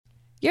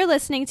You're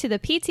listening to the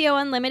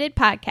PTO Unlimited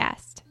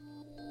podcast.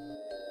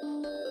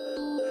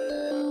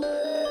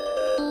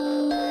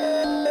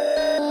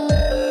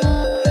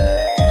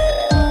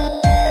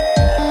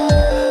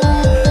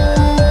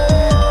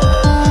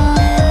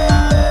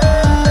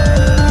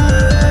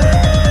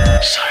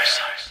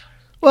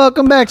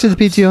 Welcome back to the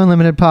PTO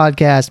Unlimited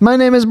podcast. My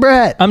name is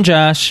Brett. I'm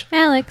Josh.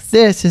 Alex.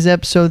 This is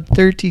episode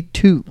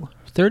 32.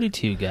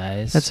 32,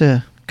 guys. That's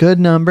a good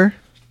number.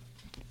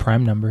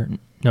 Prime number.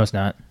 No, it's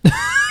not.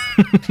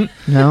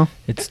 No,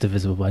 It's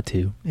divisible by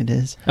 2. it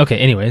is. Okay,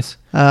 anyways.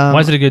 Why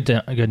is it a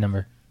good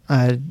number?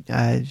 I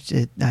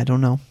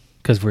don't know.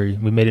 Because we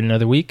made it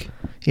another week?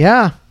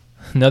 Yeah,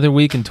 Another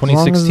week in as long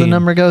 2016. as the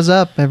number goes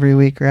up every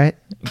week, right?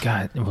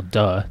 God, well,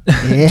 duh.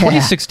 Yeah.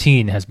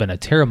 2016 has been a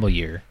terrible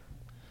year.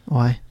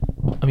 Why?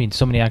 I mean,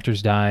 so many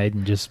actors died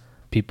and just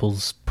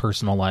people's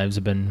personal lives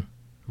have been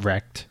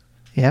wrecked.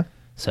 Yeah,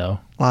 So,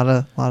 a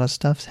lot of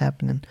stuff's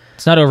happening.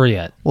 it's not over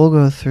yet. We'll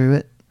go through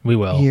it We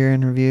will. year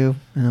in review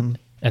in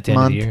At the a end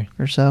of month the year.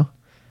 or so.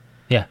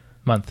 Yeah,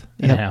 month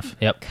and a Yep. half.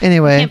 Yep. I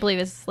Anyway, can't believe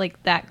it's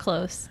like that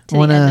close to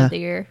Wanna- the end of the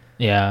year.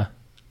 Yeah.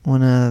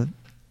 want to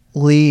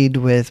lead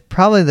with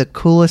probably the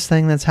coolest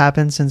thing that's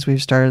happened since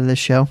we've started this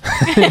show.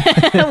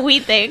 We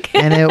think.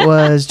 And it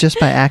was just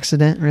by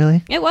accident,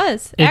 really. It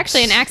was. It's-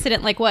 Actually, an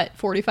accident like what,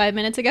 45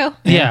 minutes ago?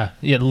 Yeah.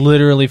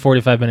 Literally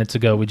 45 minutes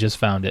ago, we just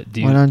found it.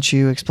 Why don't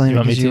you explain you it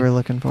want me because you to? were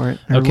looking for it.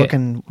 Or Okay.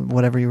 looking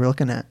whatever you were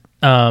looking at.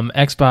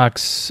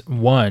 Xbox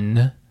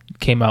One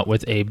came out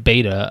with a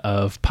beta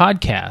of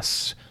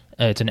podcasts.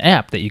 It's an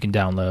app that you can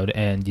download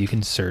and you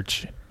can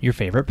search your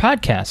favorite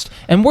podcast.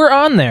 And we're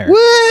on there.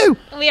 Woo!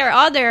 We are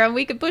on there and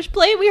we could push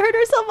play. We heard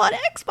ourselves on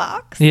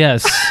Xbox.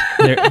 Yes.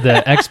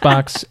 The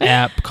Xbox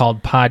app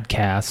called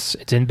Podcasts.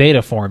 It's in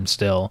beta form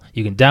still.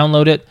 You can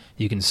download it.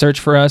 You can search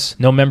for us.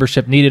 No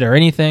membership needed or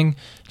anything.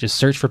 Just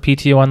search for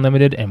PTO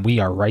Unlimited and we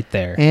are right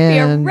there. We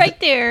are And right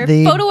there,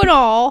 the photo and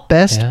all.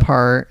 best Yeah.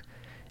 part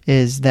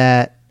is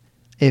that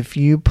if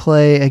you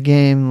play a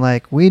game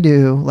like we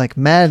do, like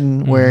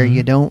Madden, where Mm-hmm.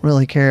 you don't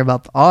really care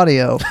about the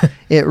audio,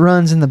 it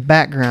runs in the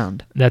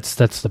background. That's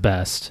the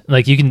best.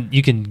 Like you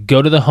can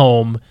go to the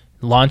home,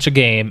 launch a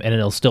game, and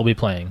it'll still be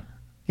playing.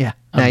 Yeah.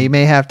 Now you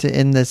may have to,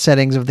 in the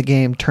settings of the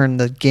game, turn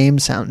the game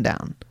sound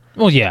down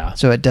Well, yeah.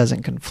 so it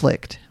doesn't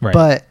conflict. Right.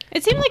 But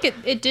It seemed like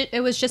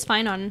it was just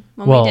fine on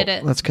when Well, we did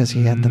it. that's because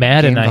he had the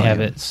Matt and game I have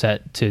volume. it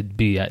set to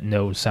be at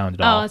no sound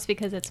at Oh, all. it's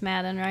because it's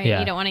Madden, right?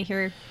 Yeah. You don't want to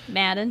hear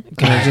Madden.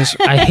 They're just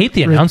I hate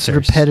the announcers.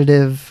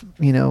 repetitive,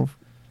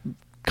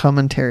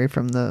 commentary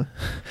from the.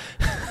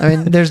 I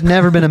mean, there's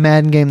never been a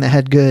Madden game that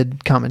had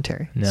good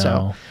commentary. No.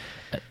 So,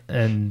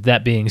 And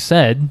that being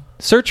said,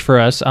 search for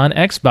us on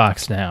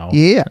Xbox now.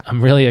 yeah.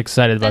 I'm really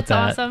excited about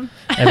That's that. awesome.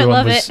 I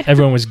love it.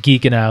 Everyone was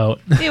geeking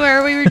out. we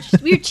were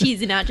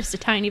cheesing out just a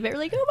tiny bit. We're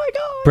like, oh my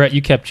god. Brett,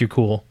 you kept your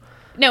cool.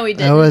 No, we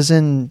didn't. I was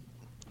in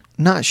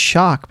not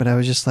shock, but I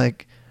was just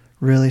like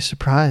really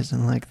surprised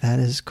and like that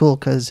is cool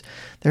because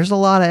there's a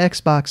lot of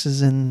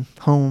Xboxes in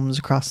homes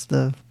across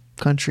the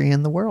country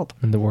and the world.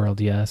 In the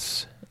world,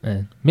 yes.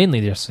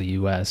 Mainly just the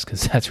U.S.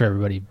 because that's where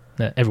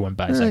everyone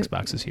buys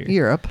Xboxes here.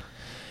 Europe.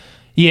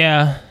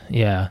 Yeah.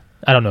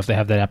 I don't know if they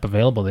have that app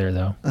available there,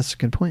 though. That's a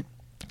good point.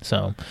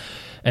 So,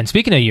 and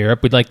speaking of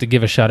Europe, we'd like to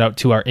give a shout out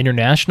to our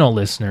international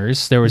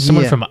listeners. There was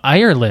someone Yeah. from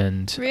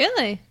Ireland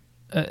Really?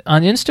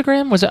 on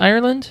Instagram. Was it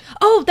Ireland?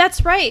 Oh,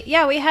 that's right.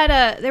 Yeah, we had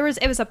it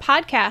was a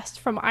podcast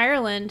from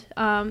Ireland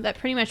that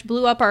pretty much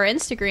blew up our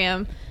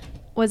Instagram.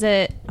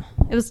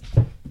 It was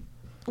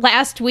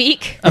last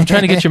week. I'm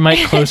trying to get your mic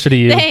closer to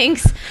you.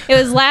 Thanks. It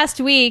was last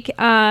week.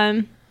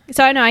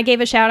 So I know I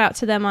gave a shout out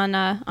to them on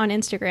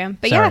Instagram.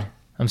 But Sorry. yeah.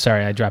 I'm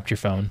sorry, I dropped your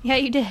phone. Yeah,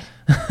 you did.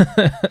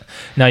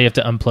 Now you have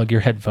to unplug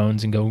your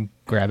headphones and go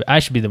grab it. I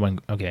should be the one.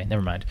 Okay,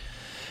 never mind.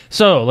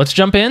 So let's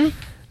jump in.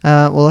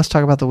 Well, let's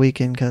talk about the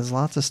weekend because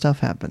lots of stuff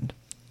happened.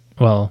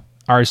 Well,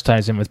 ours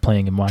ties in with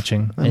playing and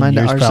watching. And Mine-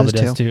 yours ours probably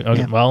does does too. too.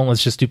 Okay, Yeah. well,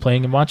 let's just do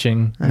playing and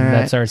watching. All And right.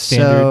 that's our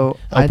standard So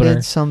I opener.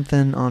 did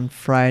something on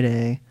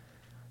Friday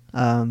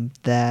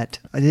that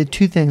I did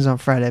two things on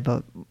Friday,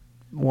 but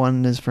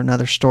one is for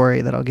another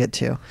story that I'll get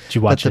to. Did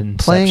you watch but the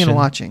playing and Inception?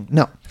 watching.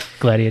 No.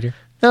 Gladiator?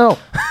 No,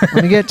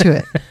 let me get to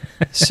it.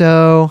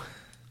 So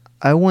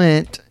I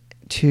went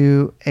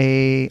to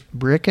a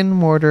brick and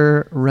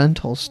mortar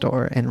rental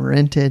store and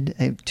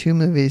rented 2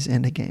 movies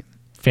and a game.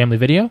 Family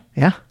Video?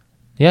 Yeah.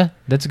 Yeah,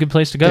 that's a good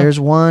place to go. There's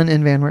one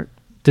in Van Wert.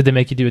 Did they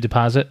make you do a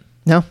deposit?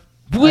 No.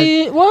 What?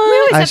 We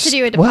always have to s-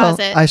 do a Well,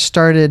 deposit. I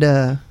started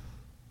account?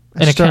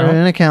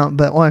 an account,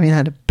 but I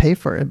had to pay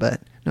for it,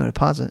 but no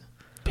deposit.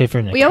 Pay for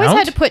an we account? always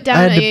had to put down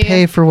I had to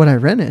pay for what I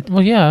rented.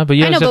 Well, yeah, but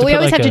you I know, always but we put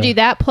always like have to a- do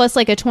that plus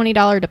like a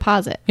 $20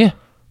 deposit. Yeah,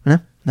 No,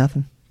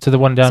 nothing. to the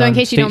one down So in on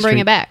case you State don't bring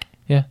Street. it back.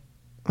 Yeah.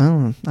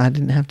 Oh, I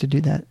didn't have to do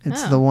that.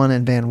 It's Oh. the one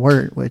in Van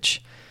Wert,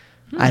 which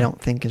I don't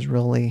think is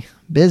really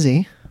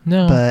busy,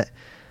 No. but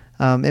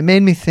it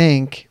made me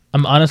think.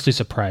 I'm honestly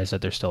surprised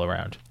that they're still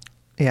around.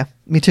 Yeah,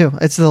 me too.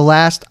 It's the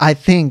last. I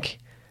think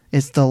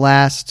it's the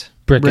last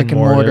Brick and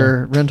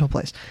mortar rental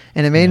place,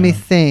 and it made me Yeah.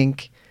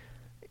 think.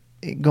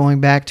 Going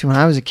back to when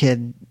I was a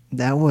kid,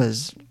 that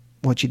was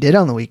what you did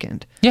on the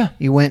weekend. Yeah.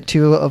 You went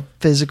to a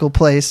physical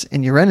place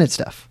and you rented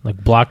stuff. Like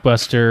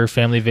Blockbuster,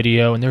 Family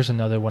Video, and there's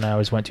another one I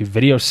always went to,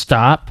 Video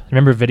Stop.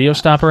 Remember Video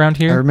Stop around I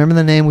here? remember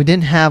the name. We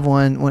didn't have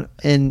one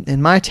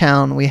in my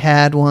town. We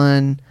had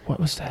one What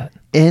was that?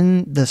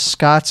 in the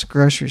Scott's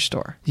grocery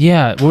store.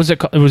 Yeah, what was it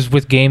called? It was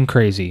with Game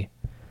Crazy.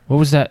 What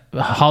was that?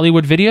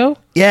 Hollywood Video?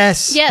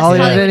 Yes, Yes,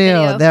 Hollywood Hollywood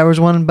Video. Video. There was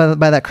one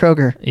by that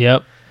Kroger.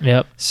 Yep.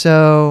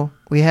 So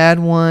we had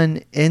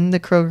one in the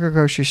Kroger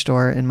grocery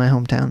store in my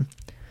hometown.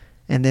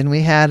 And then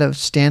we had a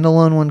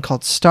standalone one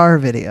called Star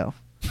Video.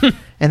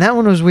 And that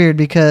one was weird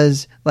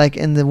because, like,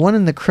 in the one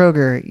in the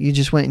Kroger, you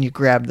just went and you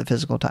grabbed the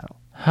physical title.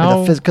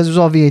 How Because it was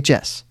all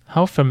VHS.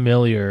 how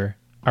familiar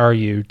are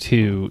you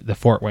to the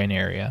Fort Wayne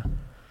area?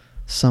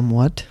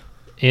 Somewhat.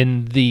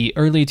 In the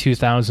early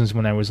 2000s,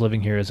 when I was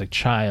living here as a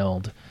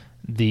child,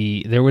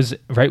 there was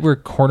right where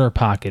Corner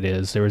Pocket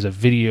is. There was a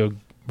video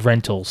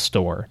rental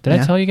store. Did I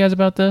Yeah. tell you guys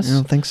about this? I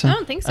don't think so. I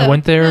don't think so. I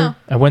went there. No.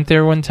 I went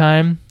there one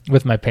time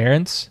with my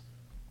parents,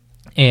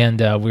 and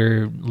we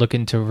were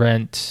looking to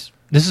rent.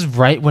 This is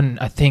right when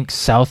I think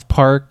South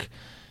Park,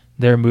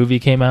 their movie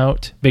came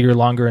out, Bigger,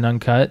 Longer, and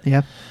Uncut.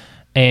 Yeah.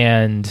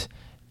 And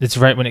it's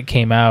right when it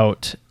came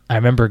out. I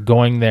remember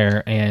going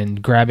there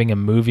and grabbing a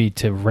movie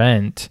to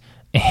rent,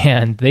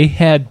 and they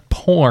had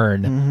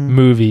porn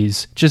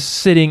movies just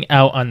sitting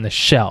out on the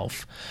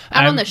shelf.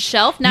 Out on the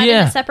shelf, not in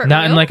a separate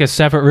not room? in like a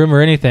separate room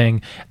or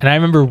anything. And I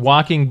remember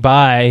walking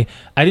by,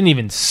 I didn't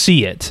even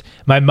see it.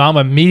 My mom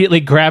immediately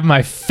grabbed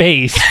my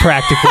face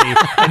practically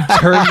and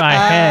turned my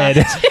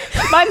head.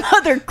 My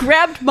mother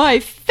grabbed my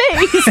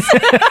face.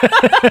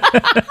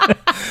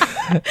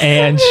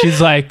 And she's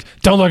like,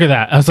 "Don't look at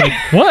that." I was like,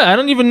 "What? I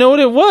don't even know what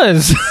it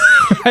was.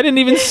 I didn't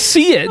even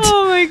see it."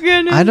 Oh my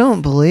goodness. I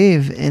don't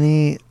believe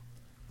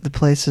the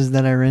places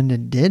that I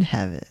rented did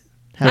have it.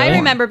 I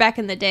remember back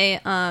in the day,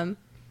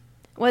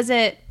 was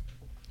it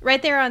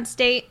right there on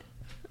State?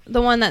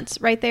 The one that's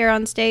right there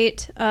on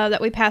State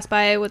that we passed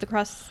by with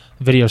across.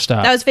 Video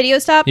Stop. That was Video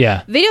Stop?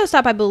 Yeah. Video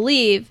Stop, I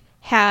believe,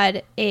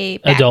 had a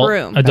back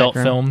room. adult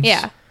Back room. films.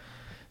 Yeah.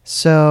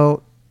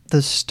 So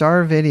the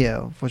Star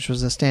Video, which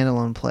was a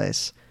standalone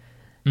place,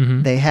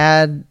 Mhm. they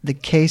had the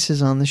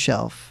cases on the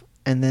shelf,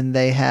 and then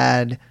they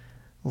had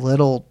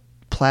little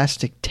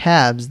plastic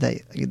tabs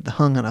that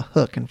hung on a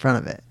hook in front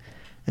of it.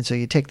 And so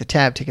you take the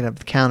tab, take it up to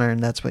the counter,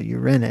 and that's what you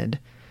rented.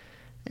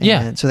 And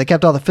Yeah. so they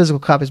kept all the physical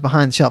copies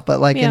behind the shelf.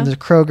 But like Yeah. in the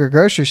Kroger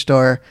grocery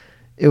store,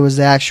 it was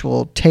the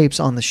actual tapes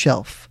on the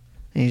shelf.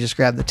 And you just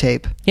grab the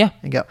tape Yeah.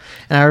 and go.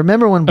 And I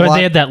remember when But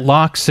they had that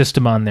lock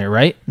system on there,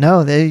 right?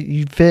 No,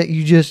 you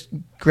just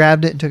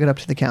grabbed it and took it up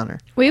to the counter.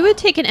 We would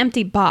take an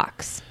empty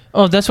box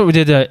Oh, that's what we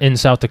did in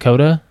South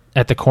Dakota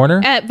at the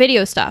corner. at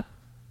Video Stop.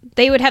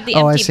 They would have the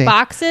Oh, I empty see.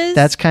 boxes.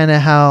 That's kind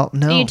of how.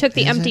 No, and you took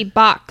the is empty it?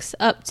 box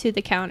up to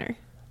the counter.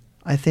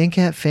 I think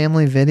at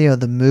Family Video,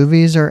 the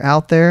movies are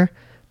out there,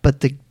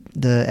 but the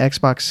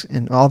Xbox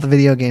and all the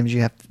video games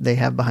they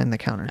have behind the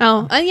counter.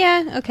 Oh,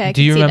 yeah. Okay. I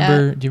Do you can see that.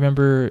 remember? Do you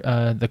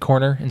remember the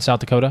corner in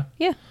South Dakota?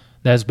 Yeah.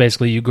 That's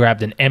basically you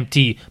grabbed an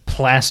empty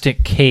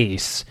plastic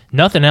case,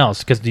 nothing else,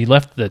 because you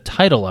left the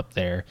title up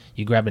there.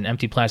 You grabbed an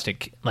empty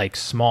plastic, like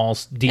small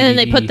DVD, And then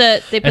they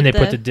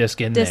put the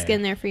disc in disc there.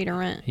 in there for you to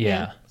rent.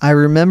 Yeah. I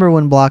remember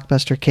when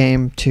Blockbuster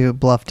came to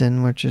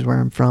Bluffton, which is where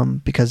I'm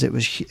from, because it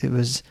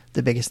was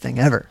the biggest thing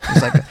ever. It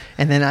was like,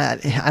 and then I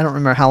don't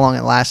remember how long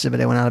it lasted, but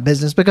it went out of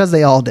business because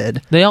they all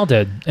did. They all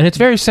did, and it's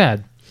very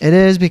sad. It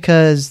is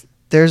because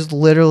there's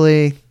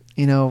literally,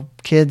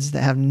 kids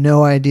that have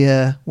no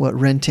idea what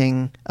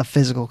renting a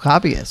physical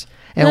copy is.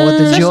 And what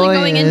the Especially joy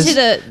going is,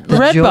 into the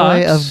Redbox.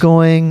 joy of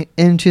going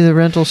into the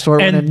rental store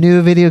when a And-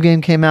 new video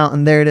game came out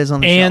and there it is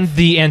on the And shelf.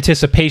 the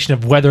anticipation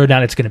of whether or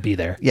not it's going to be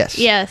there. Yes.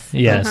 Yes.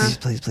 Yes. Uh-huh.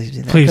 Please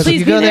be there. Please. 'Cause Please if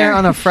you be go there there.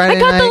 on a Friday I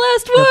got the night,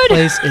 last wood.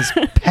 place is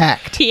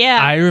packed. Yeah.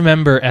 I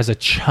remember as a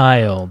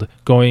child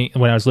when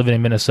I was living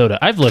in Minnesota.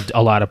 I've lived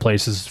a lot of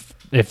places.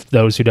 If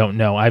those who don't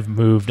know, I've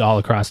moved all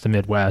across the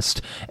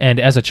Midwest. And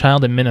as a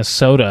child in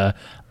Minnesota,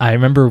 I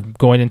remember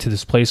going into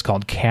this place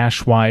called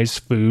Cashwise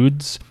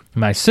Foods.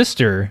 My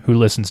sister, who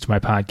listens to my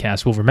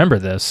podcast, will remember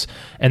this.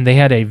 And they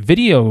had a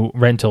video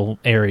rental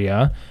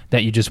area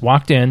that you just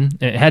walked in.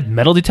 And it had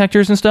metal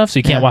detectors and stuff, so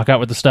you can't Yeah. walk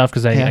out with the stuff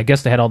because Yeah. I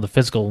guess they had all the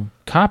physical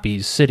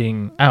copies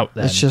sitting out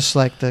then. It's just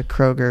like the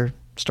Kroger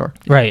store.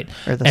 Right.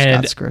 Or the And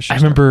Scott's grocery I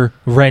remember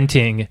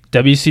renting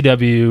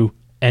WCW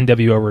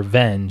NWO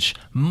Revenge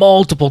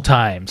multiple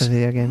times. The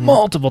video game, yeah.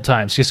 Multiple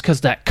times, just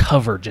because that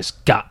cover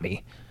just got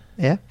me.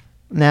 Yeah.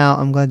 Now,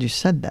 I'm glad you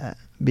said that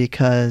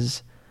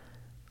because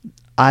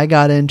I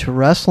got into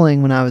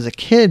wrestling when I was a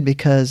kid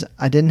because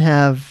I didn't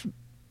have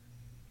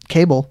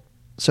cable,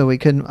 so I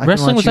couldn't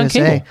Wrestling watch was on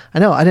USA. cable? I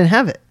know, I didn't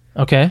have it.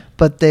 Okay.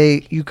 But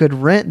you could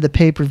rent the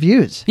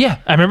pay-per-views. Yeah,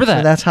 I remember that.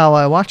 So that's how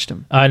I watched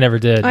them. I never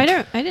did. I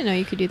didn't know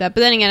you could do that.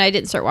 But then again, I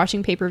didn't start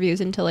watching pay-per-views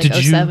until like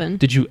 07.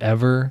 Did you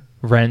ever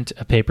rent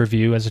a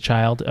pay-per-view as a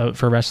child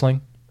for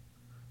wrestling?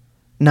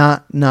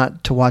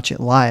 Not to watch it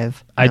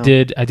live. I no.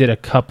 did a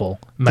couple.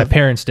 My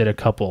parents did a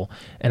couple,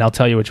 and I'll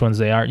tell you which ones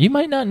they are. You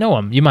might not know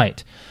them. You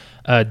might.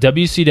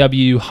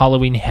 WCW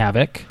Halloween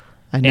Havoc.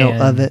 I know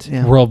and of it,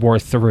 yeah. World War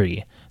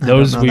III. I don't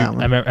Those know we that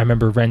one. I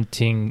remember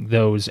renting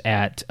those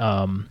at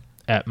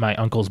my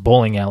uncle's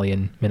bowling alley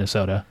in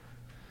Minnesota.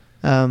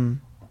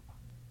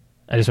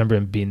 I just remember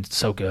him being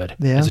so good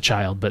Yeah. as a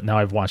child, but now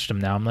I've watched him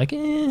now. I'm like,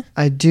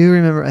 I do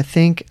remember, I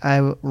think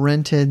I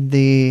rented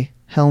the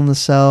Hell in the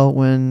Cell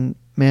when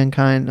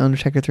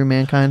Undertaker threw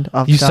Mankind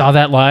off you the top. saw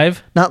that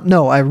live?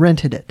 No, I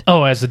rented it.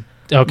 Oh,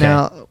 okay.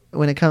 Now,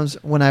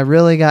 when I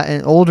really got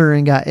older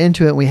and got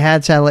into it, we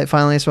had satellite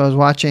finally, so I was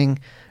watching.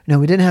 No,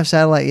 we didn't have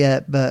satellite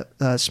yet, but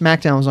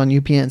SmackDown was on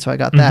UPN, so I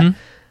got that. Mhm.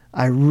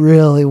 I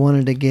really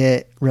wanted to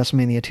get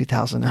WrestleMania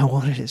 2000. I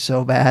wanted it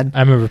so bad, I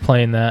remember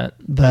playing that.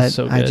 That but was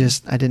so I good.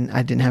 I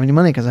didn't have any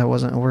money because I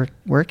wasn't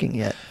working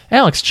yet.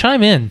 Alex,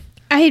 chime in.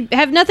 I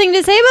have nothing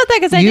to say about that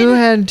because I You didn't.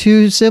 had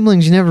 2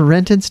 siblings. You never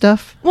rented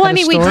stuff? Well, at I a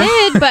mean, we store?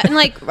 did, but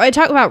like I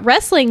talk about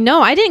wrestling.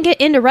 No, I didn't get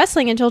into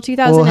wrestling until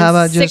 2006 how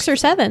about just- or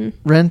 7.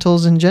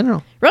 Rentals in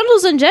general.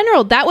 Rentals in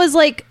general. That was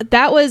like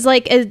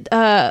a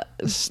A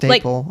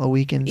staple, a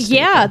weekend staple.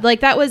 yeah, like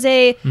that was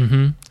a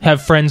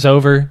Have friends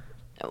over,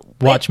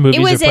 watch movies,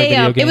 It was or play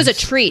video games. it was a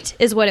treat,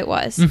 is what it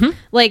was. Mm-hmm.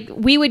 Like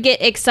we would get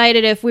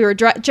excited if we were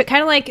kind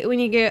of like when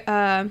you get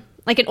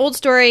like an old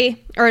story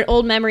or an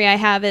old memory I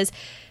have is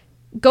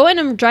going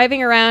and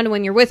driving around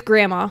when you're with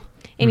grandma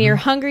and you're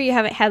hungry, you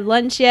haven't had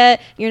lunch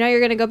yet, you're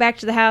going to go back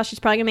to the house, she's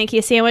probably gonna make you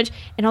a sandwich,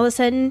 and all of a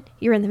sudden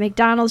you're in the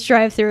McDonald's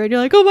drive-thru and you're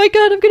like, oh my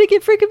god, I'm gonna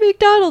get freaking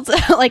McDonald's.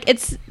 Like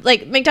it's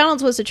like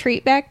McDonald's was a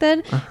treat back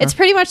then. It's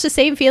pretty much the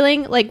same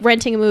feeling like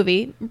renting a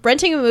movie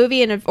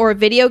or a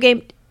video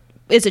game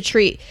is a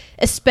treat,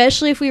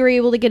 especially if we were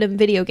able to get a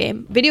video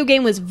game. Video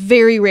game was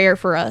very rare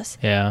for us.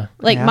 Yeah.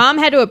 Like Yeah. mom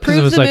had to 'Cause it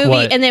approve was the like movie,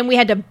 what? and then we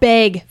had to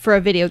beg for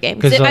a video game.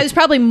 'Cause It like- was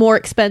probably more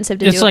expensive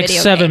to It's do a like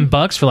video $7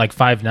 game. for like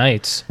 5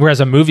 nights, whereas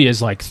a movie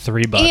is like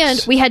 $3.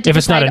 And we had to if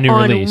it's not decide a new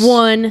on release.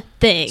 one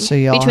thing So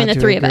you all between had the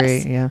to 3 agree. of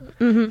us. Yeah,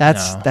 Mm-hmm.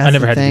 that's No, I never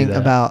the had to do thing that.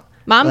 about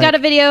Mom like, got a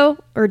video,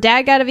 or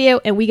dad got a video,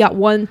 and we got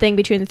one thing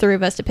between the 3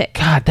 of us to pick.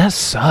 God, that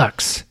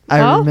sucks.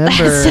 I Well, remember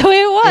that's the way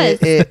it was.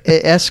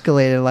 It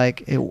escalated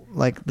like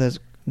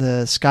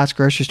the Scott's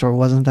grocery store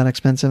wasn't that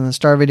expensive, and the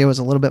Star Video was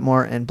a little bit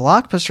more, and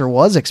Blockbuster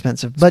was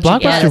expensive. But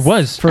Blockbuster Yes.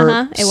 was. for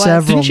It was.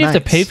 several Didn't you have to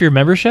nights, pay for your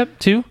membership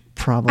too?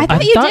 probably. I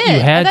thought I you thought did. you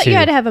had I thought you to.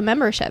 had to have a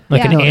membership.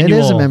 Like yeah. an No, it is a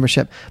annual-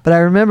 membership. But I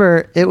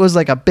remember it was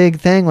like a big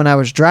thing when I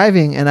was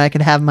driving, and I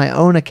could have my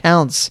own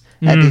accounts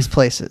at these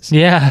places.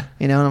 Yeah.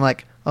 You know, and I'm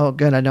like, oh,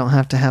 good, I don't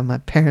have to have my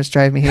parents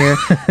drive me here.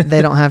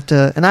 They don't have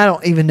to, and I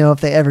don't even know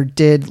if they ever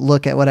did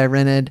look at what I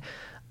rented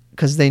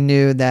because they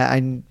knew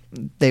that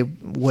they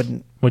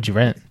wouldn't. What'd you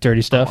rent?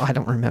 Dirty stuff? Oh, I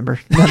don't remember.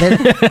 No,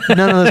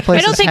 none of those I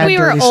places. don't think had we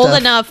were dirty old stuff.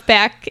 enough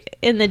back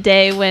in the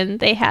day when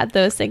they had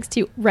those things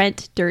to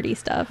rent dirty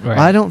stuff. Right.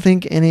 I don't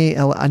think any.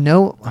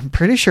 I'm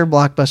pretty sure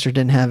Blockbuster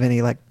didn't have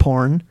any like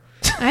porn.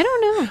 I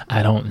don't know.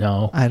 I don't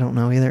know. I don't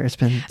know either. It's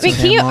been. I mean, so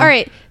can damn you? long. All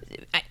right.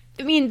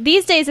 I mean,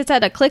 these days it's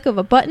at a click of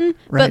a button.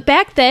 Right. But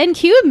back then,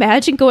 can you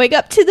imagine going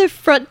up to the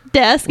front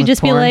desk and With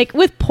just be porn? like,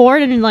 with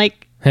porn and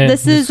like, Hey,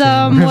 this is this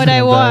is- what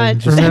I want.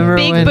 Just Remember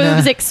Big when,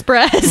 Boobs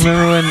Express.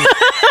 Remember when?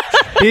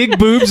 Big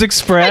Boobs I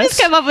Express?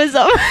 just come up with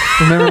some.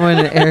 Remember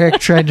when Eric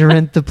tried to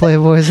rent the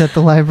Playboys at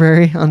the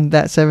library on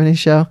that '70s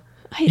show?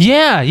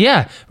 Yeah.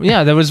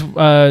 That was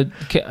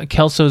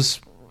Kelso's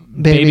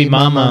baby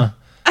mama.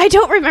 I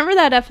don't remember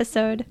that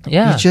episode.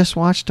 Yeah. You just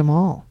watched them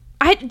all.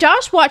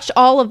 Josh watched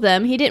all of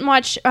them. He didn't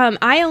watch.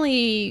 I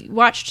only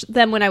watched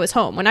them when I was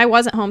home. When I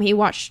wasn't home, he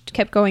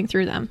kept going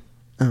through them.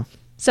 Oh.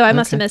 So I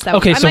must have Okay. missed that.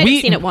 Okay, one. I so might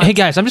have seen it once. Hey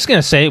guys, I'm just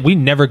gonna say we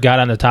never got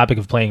on the topic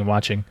of playing and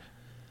watching.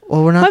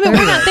 Well, we're not But there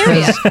we're not yet. there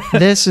yet. 'cause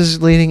This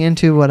is leading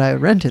into what I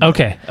rented.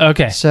 Okay.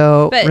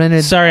 So But-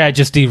 rented. Sorry, I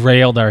just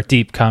derailed our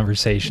deep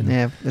conversation.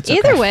 Yeah, it's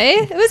Either okay. way,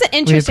 it was an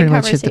interesting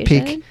pretty much hit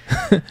conversation.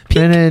 the peak.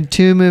 Rented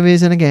 2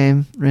 movies and a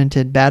game.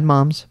 Rented Bad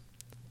Moms.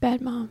 Bad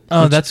mom.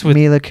 Oh, that's with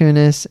Mila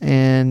Kunis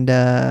and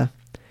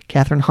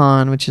Catherine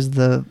Hahn, which is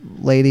the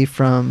lady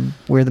from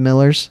We're the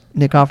Millers,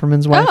 Nick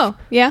Offerman's wife. Oh,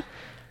 yeah.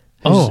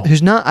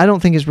 Who's not, I don't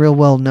think is real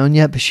well known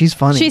yet, but she's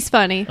funny. She's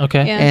funny.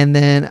 Okay. Yeah. And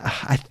then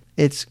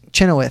it's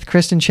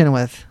Kristen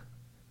Chenoweth,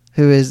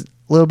 who is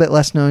a little bit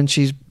less known.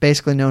 She's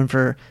basically known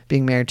for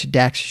being married to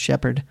Dax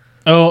Shepard.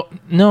 Oh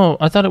no,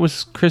 I thought it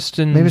was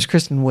Kristen. Maybe it's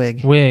Kristen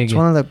Wiig. Wiig. It's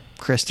one of the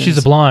Kristens. She's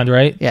a blonde,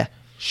 right? Yeah.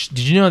 Did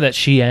you know that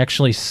she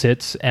actually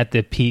sits at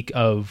the peak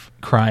of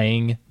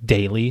crying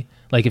daily?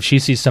 Like if she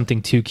sees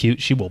something too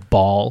cute, she will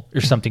bawl, or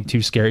something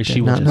too scary,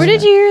 she will not just. know Where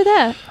did you hear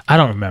that? I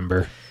don't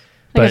remember.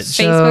 Like a But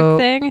Facebook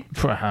thing?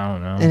 I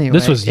don't know. Anyway,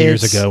 This was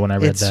years it's- ago when I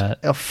read it's that.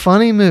 a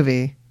funny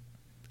movie,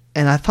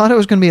 and I thought it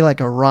was going to be like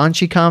a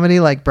raunchy comedy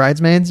like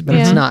Bridesmaids, but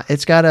it's Yeah. not.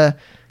 It's got a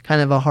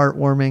kind of a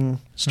heartwarming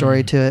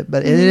story to it,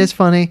 but it Mm-hmm. is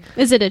funny.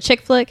 Is it a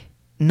chick flick?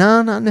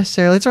 No, not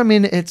necessarily.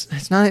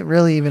 It's not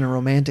really even a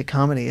romantic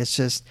comedy. It's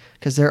just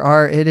because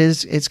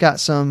it's got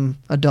some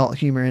adult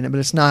humor in it, but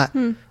it's not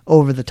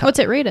over the top. What's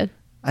it rated?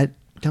 I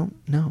don't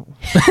know,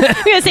 I'm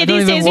going to say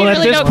these days we Well,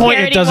 really at this don't point,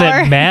 care it doesn't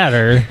anymore.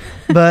 matter.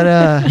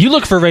 but You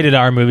look for rated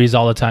R movies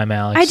all the time,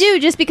 Alex. I do,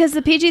 just because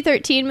the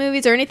PG-13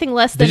 movies or anything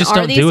less They than just R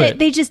don't these do days, it.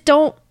 they just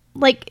don't,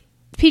 like,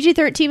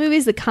 PG-13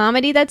 movies, the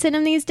comedy that's in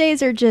them these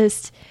days are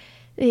just,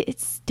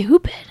 it's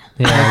stupid.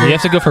 Yeah, you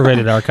have to go for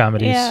rated R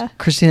comedies. Yeah.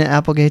 Christina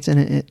Applegate's in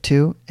it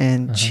too,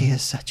 and she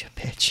is such a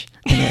bitch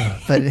in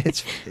it. But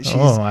it's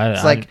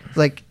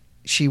like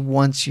she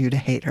wants you to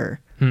hate her.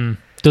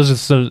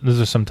 Those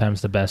are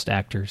sometimes the best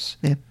actors.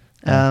 Yeah.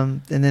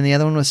 And then the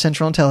other one was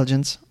Central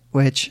Intelligence,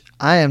 which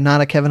I am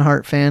not a Kevin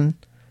Hart fan.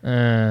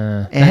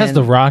 It has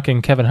The Rock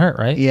and Kevin Hart,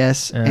 right?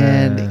 Yes,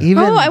 and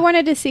even I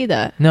wanted to see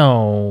that.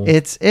 No,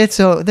 it's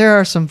so there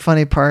are some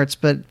funny parts,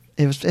 but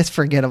it's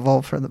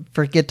forgettable for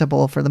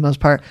the most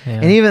part. Yeah.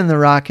 And even The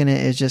Rock in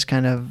it is just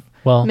kind of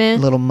Meh. a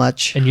little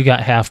much. and you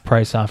got half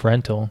price off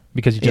rental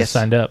because you just Yes.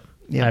 signed up.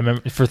 Yep. I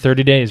remember for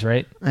 30 days,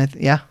 right?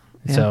 Yeah.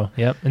 So,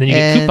 yep. And then you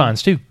get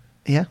coupons too.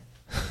 Yeah.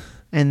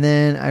 And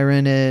then I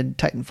rented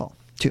Titanfall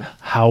 2.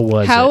 How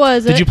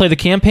was it? Did you play the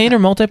campaign or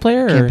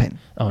multiplayer? Campaign.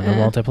 Oh, no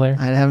multiplayer?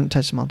 I haven't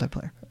touched the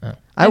multiplayer. Oh.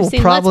 I I've will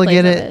seen probably Let's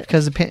get Plays of it it.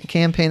 because the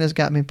campaign has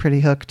got me pretty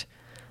hooked.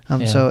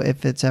 Yeah. So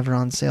if it's ever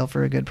on sale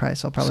for a good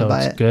price, I'll probably So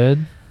buy it's it.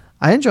 good?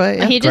 I enjoy it.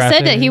 Yeah. He just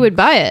said that he would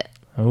buy it.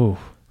 Oh.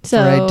 So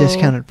For a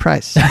discounted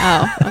price.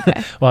 Oh,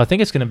 okay. Well, I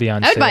think it's going to be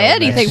on I would sale buy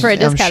anything for a I'm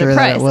discounted sure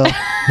price. that it will.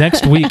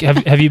 next week.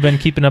 Have you been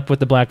keeping up with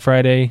the Black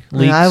Friday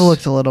leaks? I've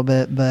looked a little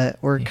bit, but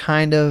we're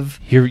kind of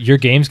Your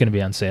game's going to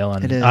be on sale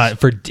on It is.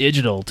 For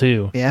digital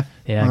too. Yeah,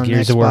 Yeah,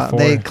 Gears of War Xbox. 4.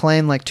 They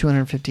claim like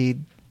 250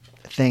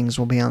 things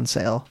will be on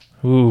sale.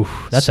 Ooh,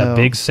 that's a So-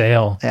 big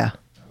sale. Yeah,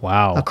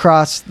 Wow.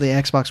 across the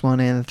Xbox One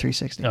and the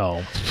 360. Oh,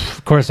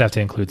 of course I have to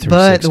include 360.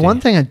 But the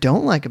one thing I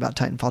don't like about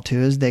Titanfall 2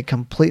 is they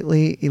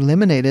completely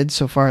eliminated,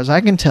 so far as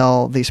I can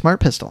tell, the smart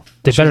pistol.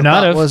 They better Which I not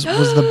thought have. Was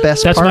the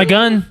best That's part. my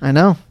gun. I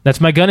know.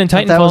 That's my gun in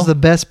Titanfall. That was the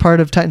best part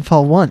of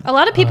Titanfall 1. A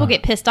lot of people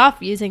get pissed off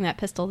using that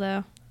pistol,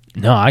 though.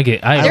 No, I like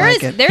it. There You know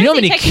is how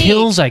many a technique.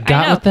 kills I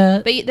got with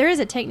that? But there is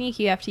a technique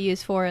you have to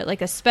use for it,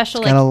 like a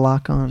special. Got to Like,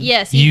 lock on.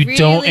 yes, You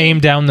don't aim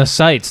down the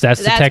sights.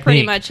 That's the technique.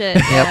 pretty much it.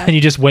 Yeah. And you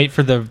just wait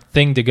for the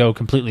thing to go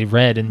completely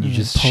red, and you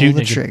just pull shoot the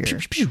and you go trigger.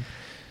 pew, pew, pew.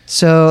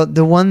 So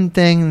the one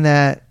thing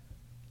that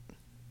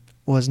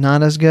was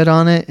not as good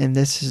on it, and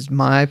this is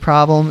my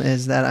problem,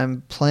 is that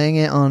I'm playing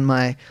it on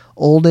my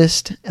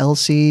oldest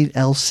LCD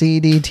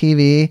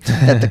TV.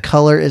 That the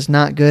color is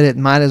not good. It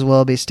might as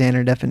well be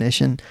standard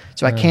definition,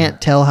 so I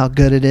can't tell how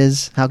good it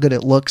is, how good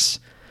it looks,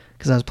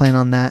 because I was playing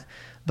on that.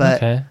 But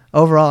Okay.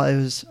 overall, it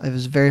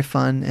was very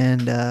fun,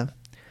 and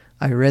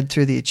I read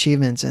through the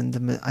achievements,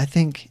 and I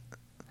think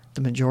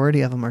the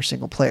majority of them are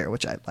single player,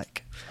 which I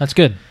like. That's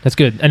good. That's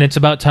good. And it's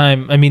about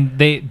time. I mean,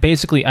 they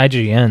basically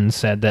IGN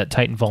said that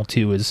Titanfall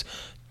 2 is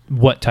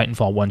what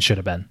Titanfall 1 should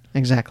have been.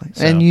 Exactly.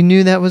 So- And you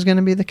knew that was going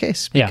to be the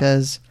case Yeah.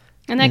 because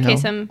In that you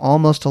case, know,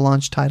 almost a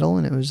launch title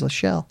and it was a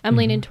shell. I'm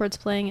leaning towards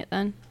playing it.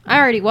 Then I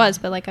already was,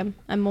 but like I'm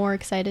more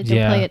excited to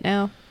Yeah. play it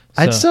now.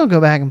 I'd So- still go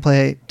back and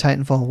play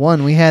Titanfall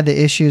 1. We had the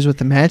issues with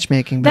the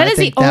matchmaking, but That I is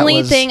the think that only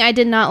was- thing I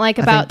did not like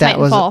I about think that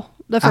was Titanfall.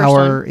 The first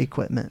our one.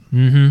 equipment.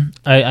 Mm-hmm.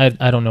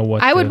 I don't know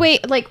what I would the-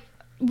 wait like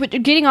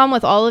getting on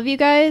with all of you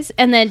guys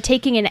and then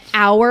taking an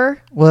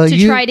hour Well, to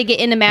you- try to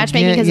get into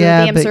matchmaking because of the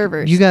damn but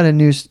servers. You got a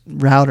new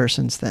router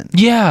since then.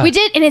 Yeah. we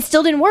did, and it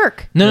still didn't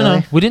work. No.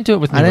 Really? We didn't do it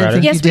with I new didn't router.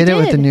 think Yes, you we did it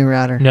with the did. new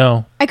router.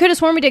 No. I could have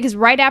sworn we did because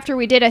right after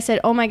we did, I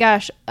said, "Oh my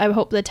gosh, I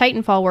hope the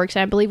Titanfall works."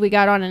 And I believe we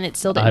got on, and it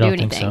still didn't I don't do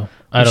anything. think so.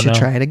 I We don't should know.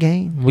 try it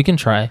again. We can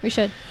try. We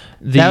should.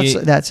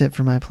 That's it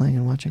for my playing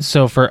and watching.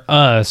 So for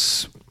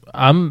us, do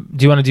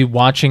you want to do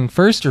watching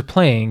first or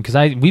playing?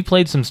 Because we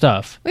played some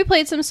stuff. We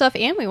played some stuff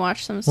and we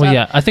watched some stuff. Well,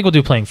 yeah, I think we'll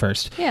do playing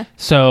first. Yeah.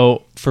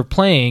 So for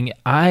playing,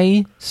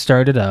 I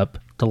started up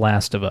The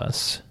Last of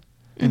Us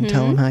And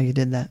tell them how you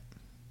did that.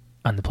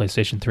 on the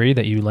PlayStation 3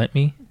 that you lent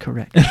me.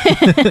 Correct.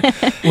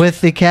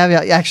 With the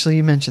caveat, actually,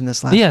 you mentioned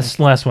this last Yes,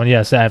 last one.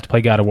 Yes, I have to play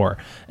God of War,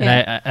 and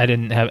Yeah.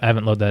 I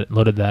haven't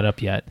loaded that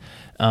up yet.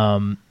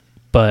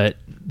 But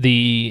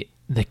the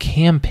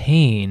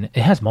campaign,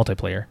 it has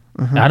multiplayer.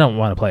 I don't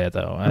want to play it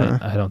though.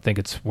 I don't think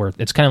it's worth.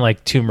 It's kind of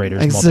like Tomb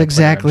Raider's That's multiplayer.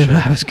 exactly I'm sure.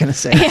 what I was going to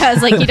say. Yeah, I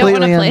was like, you don't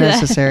want to Completely play that.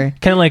 unnecessary.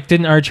 Kind of like,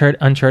 didn't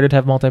Uncharted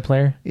have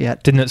multiplayer? Yeah.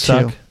 Didn't it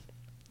suck? Two.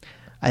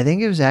 I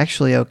think it was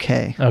actually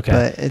okay. Okay.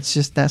 But it's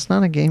just that's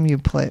not a game you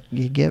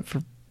get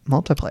for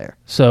multiplayer.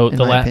 So In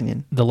my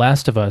opinion. The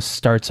Last of Us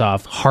starts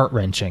off heart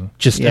wrenching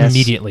just Yes.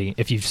 immediately.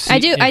 If you've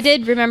seen, I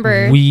did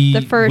remember we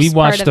the first. we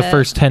watched part the of it.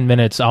 first 10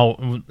 minutes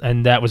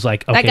and that was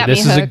like, okay, got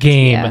this me is a hooked,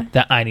 game yeah.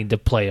 that I need to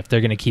play if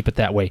they're going to keep it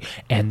that way,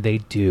 and they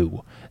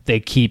do. They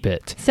keep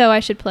it, So I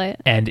should play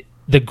it. and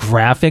the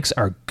graphics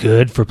are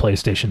good for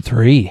PlayStation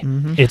 3.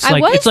 Mm-hmm. It's I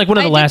like was- it's like one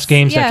of I the did last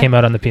games yeah. that came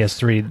out on the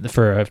PS3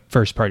 for a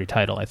first party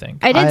title, I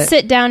think. I did I-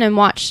 sit down and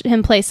watch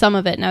him play some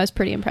of it, and I was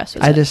pretty impressed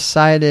with I it.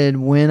 decided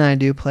when I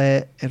do play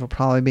it, it'll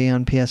probably be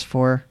on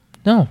PS4.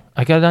 No,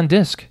 I got it on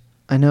disc.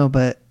 I know,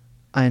 but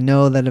I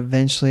know that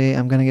eventually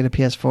I'm going to get a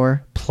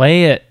PS4.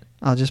 Play it.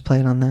 I'll just play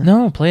it on that.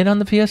 No, play it on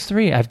the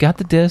PS3. I've got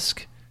the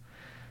disc.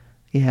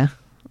 Yeah,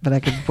 but I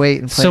could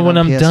wait and play So it when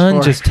on I'm PS4.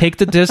 done, just take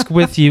the disc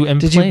with you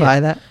and Did play you buy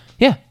it. that?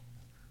 Yeah.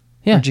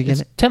 Yeah. Where'd you get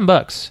it's it? $10. Oh,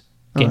 that's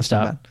not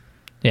GameStop. bad.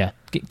 Yeah.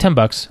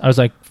 $10. I was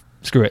like,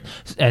 Screw it.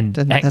 And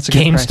at That's a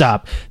good price.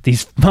 GameStop,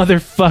 these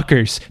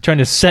motherfuckers trying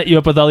to set you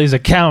up with all these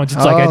accounts.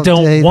 It's like, I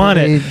don't want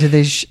it.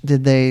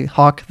 Did they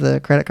hawk the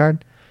credit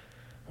card?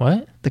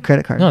 What? The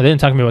credit card. No, they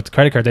didn't talk to me about the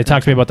credit card. They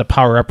talked to me about the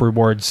Power Up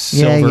Rewards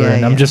silver,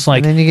 and I'm just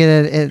like, and then you get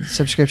a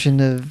subscription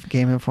to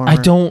Game Informer.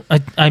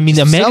 I mean,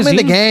 a Just sell magazine.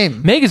 me the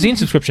game. Magazine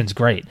subscription's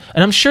great,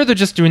 and I'm sure they're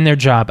just doing their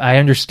job. I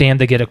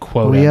understand they get a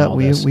quota. and all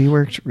this. We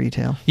worked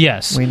retail.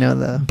 Yes, We know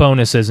the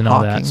bonuses and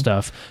all that hawking.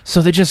 stuff.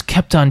 So they just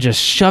kept on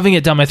just shoving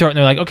it down my throat, and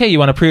they're like, "Okay, you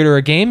want to pre-order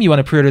a game? You want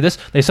to pre-order this?"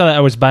 They saw that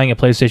I was buying a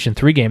PlayStation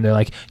 3 game. They're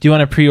like, "Do you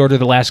want to pre-order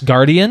The Last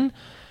Guardian?"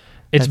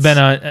 It's been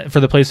on for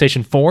the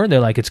PlayStation 4.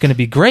 They're like, it's going to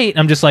be great.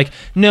 I'm just like,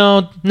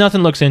 no,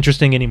 nothing looks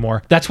interesting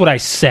anymore. That's what I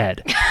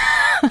said.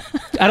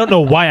 I don't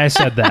know why I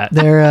said that.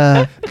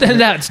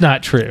 That's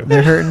not true.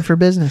 They're hurting for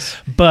business.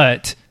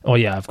 But, oh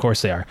yeah, of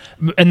course they are.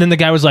 And then the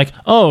guy was like,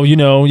 oh,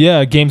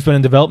 game's been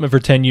in development for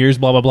 10 years,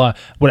 blah, blah, blah.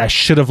 What I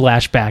should have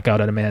lashed back out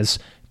at him as,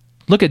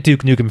 look at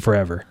Duke Nukem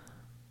Forever.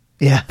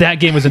 Yeah. That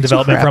game was in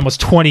development crap. for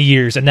almost 20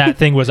 years, and that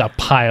thing was a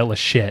pile of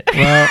shit.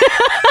 Well,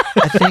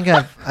 I think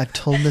I've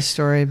told this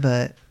story,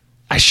 but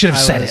I should have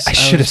said it. I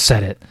should have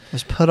said it.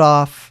 was put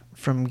off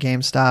from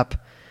GameStop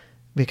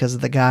because of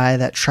the guy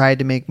that tried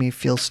to make me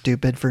feel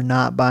stupid for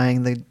not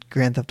buying the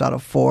Grand Theft Auto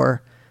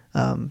 4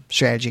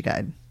 strategy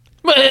guide.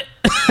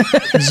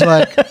 He's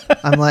like,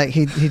 I'm like,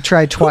 he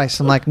tried twice.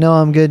 I'm like, no,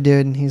 I'm good,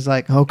 dude. And he's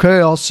like, okay,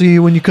 I'll see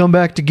you when you come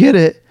back to get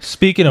it.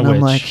 Speaking of And which,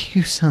 I'm like,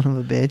 you son of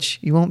a bitch.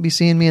 You won't be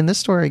seeing me in this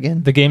store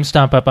again. the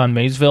GameStop up on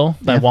Maysville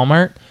by Yeah.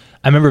 Walmart.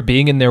 I remember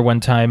being in there one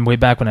time way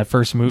back when I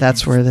first moved.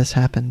 That's where this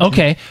happened.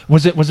 Okay,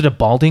 was it a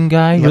balding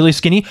guy, Yep. really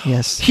skinny?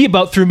 Yes. He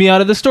about threw me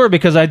out of the store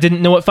because I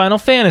didn't know what Final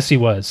Fantasy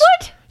was.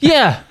 What?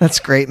 Yeah, That's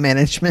great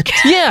management.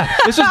 yeah.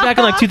 This was back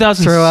in like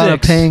 2006. Throw out a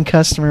paying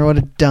customer. What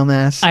a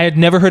dumbass. I had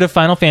never heard of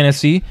Final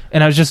Fantasy,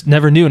 and I was just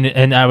never knew.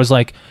 And I was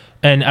like,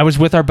 and I was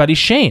with our buddy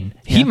Shane.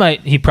 He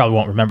probably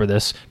won't remember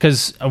this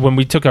because when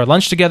we took our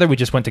lunch together, we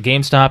just went to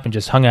GameStop and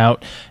just hung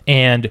out.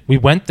 And we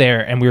went there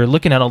and we were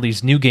looking at all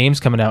these new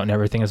games coming out and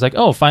everything. I was like,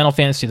 oh, Final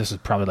Fantasy. This is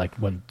probably like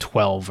when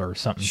 12 or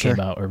something Sure.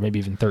 came out, or maybe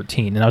even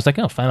 13. And I was like,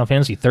 oh, Final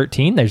Fantasy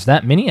 13. There's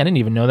that many. I didn't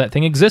even know that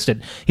thing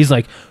existed. He's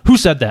like, who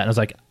said that? And I was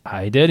like,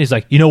 I did. He's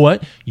like, you know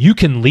what? You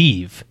can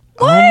leave.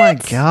 Oh my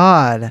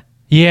God.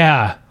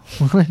 Yeah.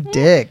 What a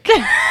dick.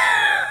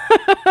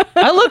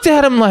 I looked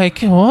at him like,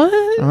 what?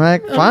 I'm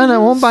like, fine, I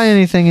won't buy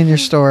anything in your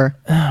store.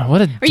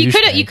 What a Or you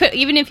douchebag. could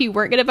even if you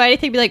weren't gonna buy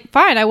anything, be like,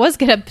 fine, I was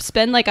gonna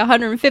spend like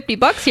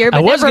 $150 here, but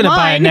I was never going to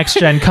buy a mind. next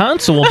gen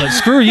console, but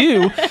screw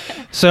you.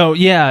 So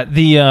yeah,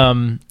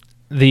 playing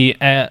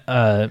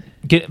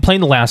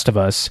The Last of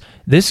Us.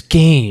 This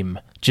game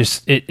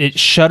just it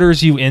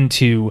shutters you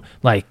into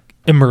like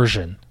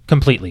immersion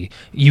completely.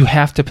 You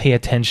have to pay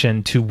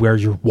attention to where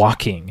you're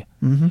walking.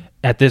 Mm-hmm.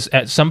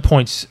 At some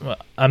points,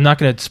 I'm not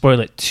going to spoil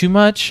it too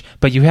much,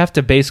 but you have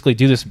to basically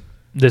do this.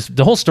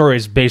 The whole story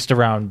is based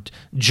around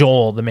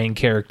Joel, the main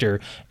character,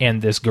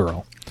 and this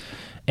girl,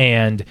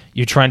 and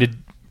you're trying to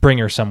bring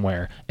her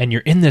somewhere, and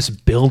you're in this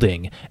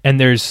building, and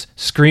there's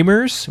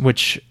screamers,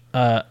 which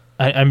I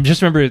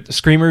just remember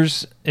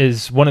screamers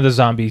is one of the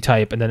zombie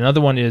type, and then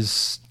another one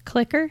is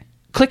Clicker.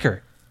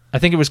 I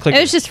think it was Clicker.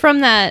 It was just from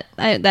that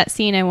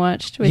scene I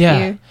watched with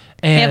Yeah. you.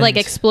 They have like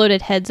And-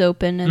 exploded heads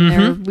open and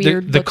they're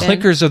weird. The looking.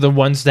 clickers are the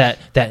ones that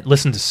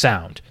listen to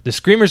sound. The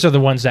screamers are the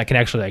ones that can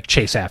actually like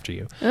chase after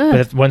you. But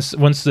if once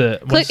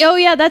Oh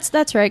yeah,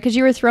 that's right. Because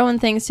you were throwing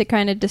things to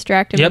kind of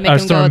distract him. Yep, and make I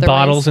was him go throwing other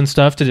bottles ways. and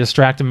stuff to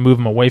distract him, move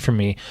him away from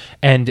me.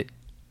 And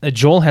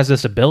Joel has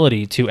this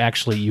ability to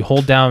actually, you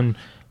hold down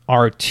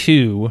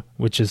R2,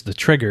 which is the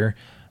trigger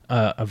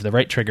of the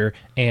right trigger,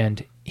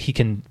 and he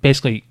can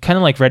basically kind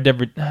of like I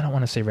don't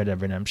want to say Red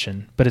Dead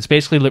Redemption, but it's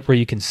basically where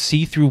you can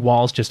see through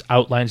walls just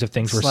outlines of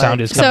things where It's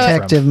sound like is coming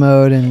detective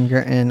mode in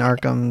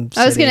Arkham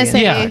City. I was gonna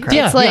say Yeah, it's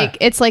yeah, like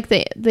it's like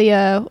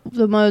the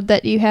mode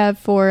that you have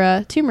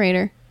for Tomb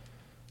Raider.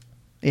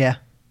 Yeah,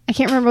 I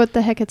can't remember what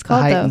the heck it's the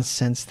called though. heightened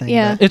sense thing.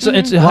 Yeah. but It's a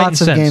heightened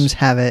lots of sense. games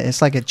have it.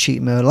 It's like a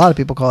cheat mode. A lot of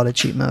people call it a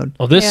cheat mode.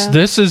 Well, this Yeah.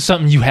 this is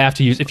something you have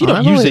to use. If you Oh,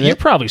 don't I use it, believe you're it.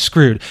 probably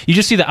screwed. You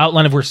just see the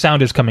outline of where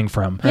sound is coming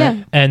from, Yeah.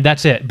 and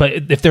that's it. But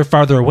if they're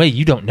farther away,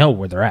 you don't know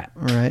where they're at.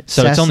 Right.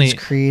 So it's Assassin's only-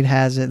 Creed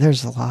has it.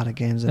 There's a lot of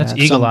games that That's have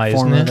Eagle some Eye,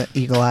 form isn't of it? it.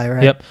 Eagle Eye,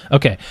 right? Yep.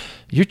 Okay.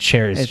 Your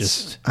chair is It's,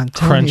 just I'm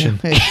telling crunching.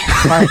 you,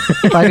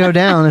 if I go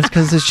down, it's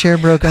because this chair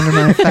broke under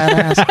my fat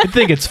ass. I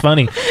think it's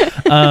funny.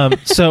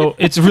 So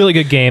it's a really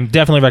good game.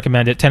 Definitely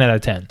recommend it. 10 out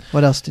of 10.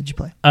 What else did you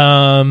play?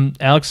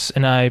 Alex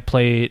and I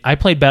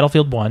played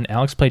Battlefield 1.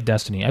 Alex played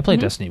Destiny. I played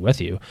Destiny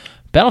with you.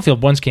 Battlefield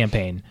 1's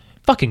campaign,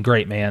 fucking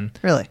great, man.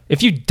 Really?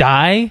 If you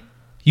die,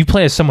 you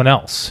play as someone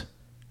else.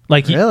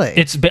 Like Really?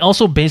 It's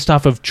also based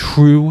off of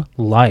true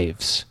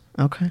lives.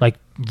 Okay. Like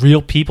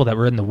real people that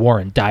were in the war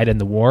and died in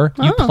the war.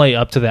 You Oh. play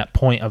up to that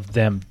point of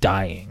them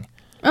dying.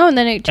 Oh, and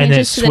then it And changes then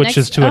it to the switches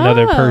next. to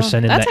another Oh,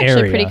 person in that's the actually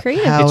area. pretty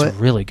creative. How It's it-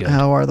 really good.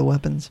 How are the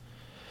weapons?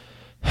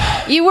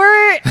 You were.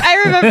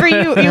 I remember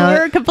you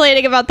were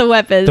complaining about the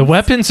weapons. The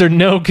weapons are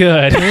no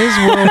good. It is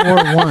World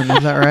War One.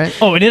 Is that right?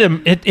 Oh, and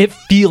it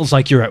feels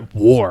like you're at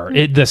war.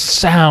 The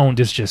sound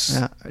is just.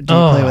 Yeah. Do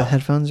you play with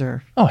headphones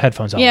or? Oh,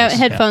 headphones. Always. Yeah,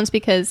 headphones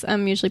because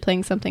I'm usually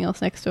playing something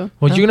else next to them.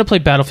 Well, you're gonna play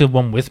Battlefield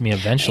 1 with me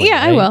eventually.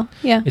 Yeah, I right? will.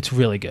 Yeah, It's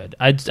really good.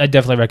 I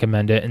definitely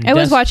recommend it. And I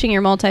was watching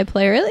your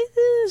multiplayer.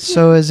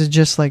 So is it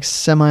just like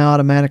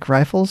semi-automatic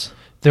rifles?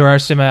 There are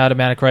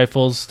semi-automatic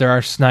rifles. There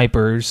are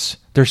snipers.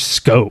 There's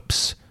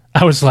scopes.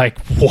 I was like,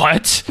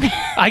 what?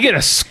 I get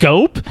a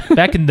scope?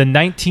 Back in the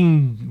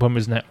when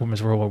was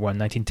World War One?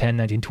 1910,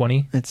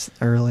 1920? It's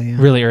early. Yeah.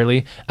 Really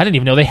early. I didn't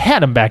even know they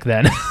had them back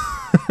then.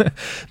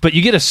 But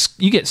you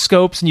get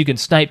scopes and you can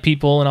snipe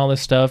people and all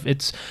this stuff.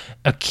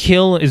 A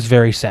kill is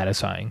very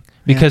satisfying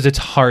because it's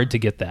hard to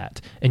get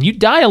that. And you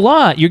die a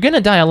lot. You're going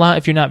to die a lot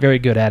if you're not very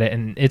good at it.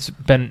 And it's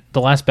been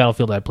the last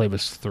Battlefield I played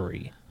was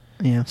 3.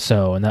 Yeah.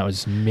 So, and that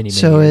was many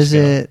So years is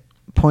ago. it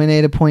point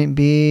A to point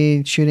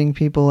B, shooting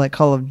people like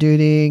Call of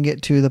Duty,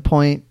 get to the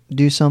point,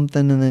 do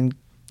something, and then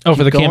Oh,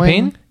 for the keep going?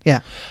 campaign? Yeah.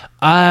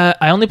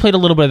 I only played a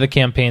little bit of the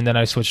campaign, then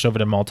I switched over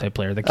to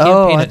multiplayer. The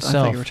Oh, campaign I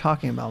itself. thought you were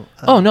talking about.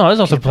 Oh no, I was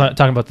also campaign.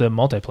 talking about the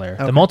multiplayer.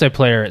 Okay. The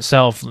multiplayer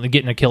itself,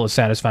 getting a kill is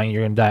satisfying.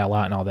 You're going to die a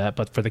lot and all that.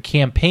 But for the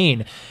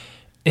campaign,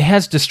 it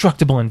has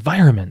destructible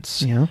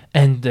environments. Yeah.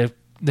 And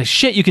the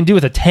shit you can do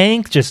with a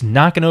tank, just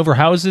knocking over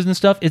houses and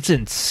stuff, it's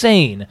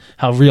insane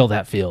how real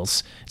that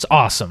feels. It's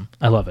awesome.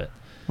 I love it.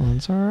 Well,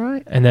 that's all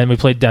right. And then we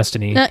played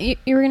Destiny. No, you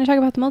were going to talk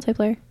about the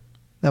multiplayer.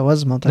 That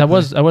was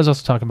multiplayer. I was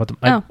also talking about them.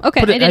 Oh,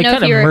 okay. I didn't know I if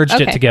kind of you were- merged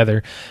it okay.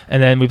 together.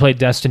 And then we played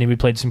Destiny, we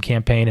played some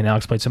campaign, and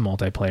Alex played some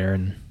multiplayer.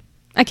 And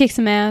I kicked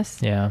some ass.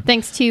 yeah.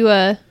 Thanks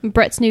to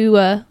Brett's new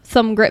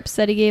thumb grips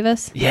that he gave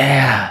us.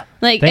 Yeah.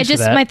 Like, Thanks for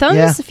that. my thumbs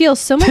Yeah. feel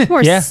so much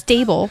more Yeah.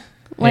 stable.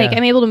 Like, Yeah.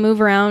 I'm able to move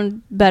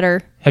around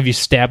better. Have you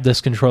stabbed this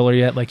controller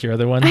yet, like your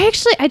other one? I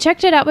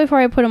checked it out before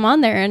I put them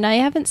on there, and I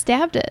haven't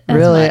stabbed it. As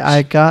Really, much.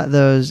 I got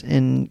those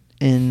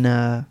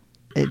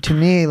to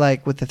me,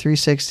 like with the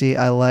 360,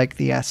 I like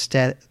the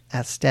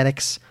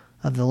aesthetics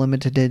of the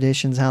limited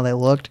editions, how they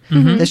looked.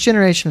 Mm-hmm. This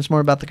generation is more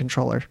about the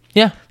controller.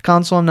 Yeah.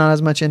 Console, I'm not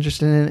as much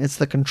interested in. It's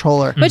the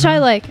controller. which I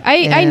like. I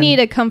And need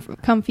a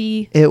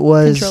comfy. It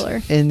was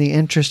controller. in the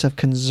interest of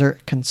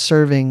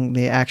conserving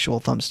the actual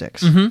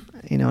thumbsticks.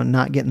 Mm-hmm.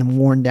 Not getting them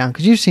worn down,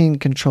 because you've seen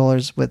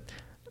controllers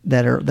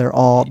they're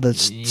all the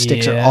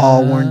sticks are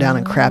all worn down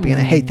and crappy, and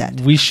I hate that.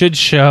 We should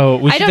show.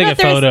 We I should don't know take if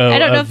a there's. photo I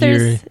don't know if of your.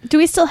 there's. Do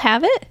we still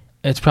have it?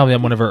 It's probably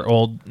on one of our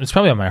old. It's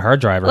probably on my hard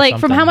drive or Like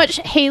something. from how much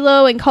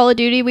Halo and Call of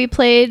Duty we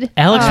played.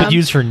 Alex would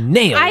use her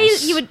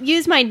nails. You would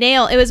use my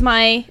nail. It was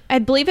my. I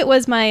believe it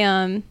was my.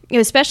 It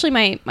was especially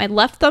my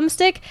left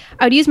thumbstick.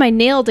 I would use my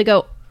nail to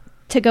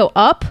go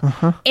up,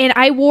 and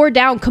I wore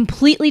down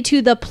completely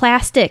to the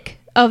plastic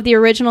of the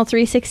original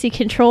 360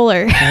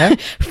 controller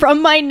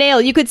from my nail.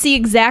 You could see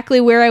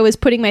exactly where I was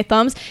putting my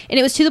thumbs, and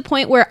it was to the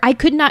point where I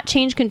could not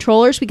change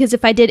controllers because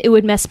if I did, it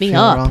would mess me Feel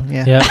up. wrong,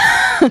 yeah.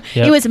 Yep.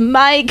 Yep. It was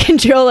my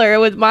controller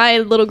with my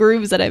little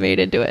grooves that I made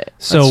into it.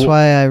 So That's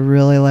why I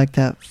really like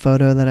that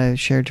photo that I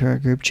shared to our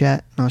group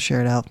chat, and I'll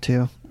share it out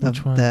too.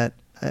 Which one? That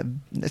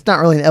it's not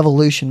really an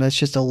evolution, but it's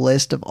just a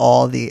list of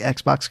all the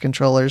Xbox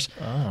controllers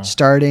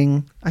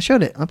starting. I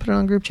showed it. I put it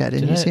on group chat.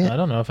 Didn't Did you see it? I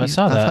don't know if I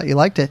saw I that. thought you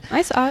liked it,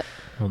 I saw it.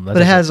 Well, that but it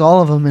doesn't- has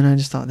all of them, and I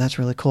just thought that's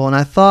really cool. And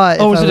I thought,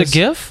 Oh, if was I it a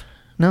GIF?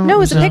 No, No, it it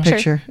was was a a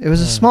picture. It was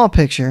a small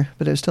picture,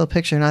 but it was still a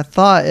picture. And I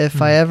thought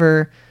if I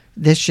ever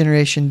this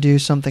generation do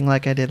something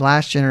like I did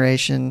last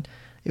generation,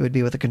 it would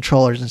be with the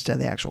controllers instead of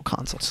the actual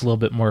consoles. It's a little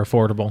bit more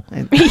affordable.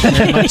 And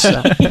very much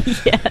so.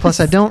 Plus,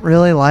 I don't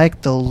really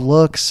like the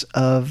looks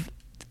of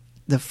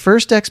the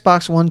first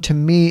Xbox One. To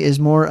me, is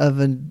more of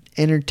an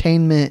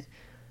entertainment.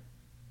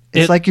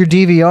 It's like your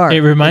DVR.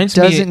 it reminds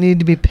me- doesn't need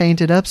to be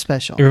painted up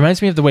special. It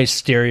reminds me of the way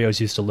stereos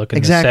used to look in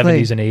Exactly.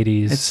 the 70s and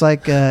 80s. It's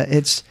like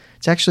it's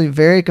actually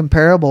very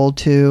comparable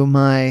to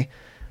my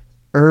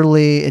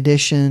early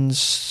editions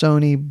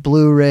Sony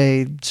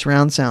Blu-ray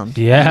surround sound.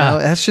 Yeah.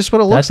 That's just what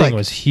it that looks thing like.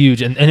 was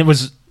huge, and it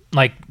was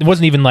like it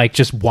wasn't even like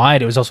just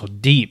wide; it was also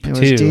deep It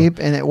too. was deep,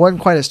 and it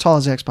wasn't quite as tall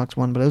as the Xbox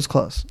One, but it was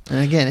close. And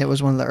again, it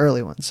was one of the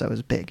early ones, so it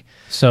was big.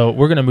 So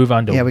we're gonna move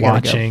on to Yeah, we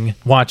gotta go.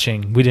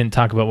 Watching. We didn't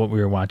talk about what we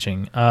were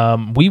watching.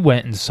 We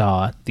went and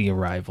saw The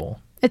Arrival.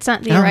 It's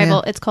not The Oh,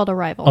 Arrival. yeah. It's called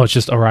Arrival. Oh, it's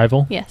just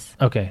Arrival. Yes.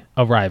 Okay,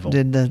 Arrival.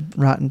 Did the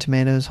Rotten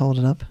Tomatoes hold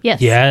it up? Yes.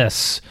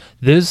 Yes,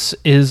 this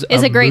is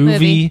It's a great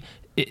movie.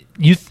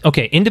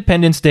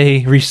 Independence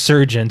Day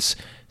resurgence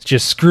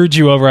just screwed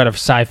you over out of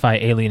sci-fi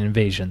alien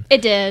invasion.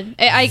 It did.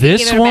 I give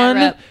This it a bad one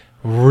rep.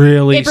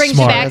 really It brings you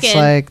smart. back It's in.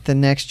 like the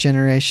next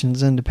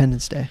generation's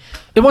Independence Day.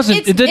 It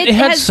wasn't. It's- It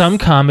had has- some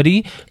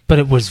comedy, but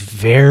it was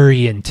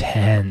very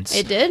intense.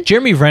 It did?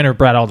 Jeremy Renner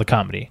brought all the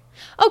comedy.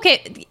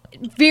 Okay,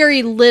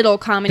 very little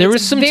comedy. There It's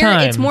was some It's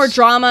times- more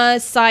drama,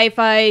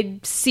 sci-fi,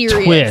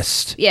 serious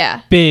Twist.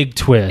 Yeah. Big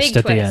twist Big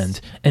at the twist.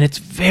 end, and it's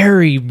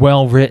very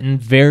well written,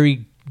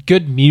 very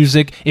good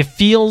music. It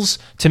feels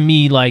to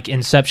me like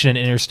Inception and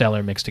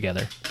Interstellar mixed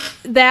together.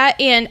 That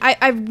and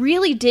I'm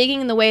really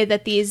digging the way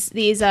that these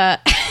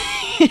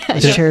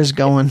The chair's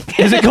going.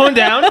 Is it going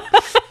down?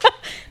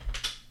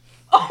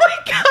 Oh my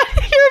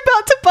god, you're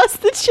about to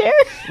bust the chair.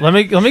 Let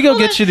me go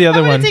get you the other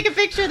I'm one. gonna take a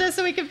picture of this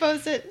so we can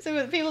post it so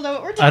that people know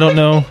what we're talking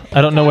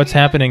I don't know what's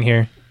happening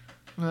here.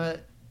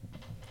 But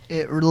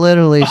it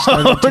literally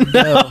started to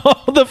go.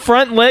 Oh, the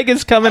front leg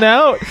is coming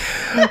out.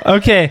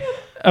 Okay.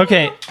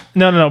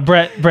 No.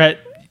 Brett,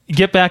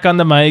 get back on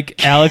the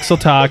mic. Alex will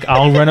talk.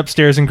 I'll run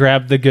upstairs and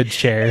grab the good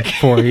chair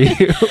for you.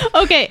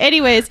 Okay,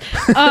 anyways,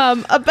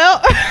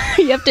 about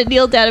you have to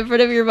kneel down in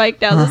front of your mic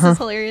now. This is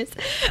hilarious.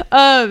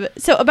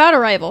 So about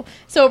Arrival.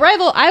 So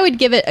Arrival, I would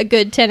give it a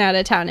good 10 out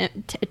of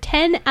 10.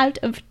 10 out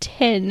of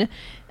 10.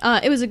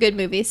 It was a good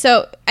movie.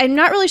 So I'm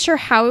not really sure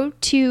how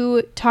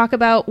to talk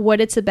about what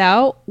it's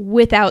about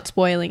without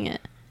spoiling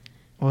it.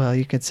 Well,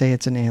 you could say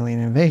it's an alien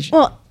invasion.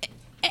 Well,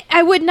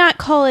 I would not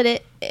call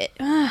it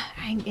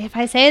if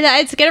I say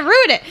that, it's gonna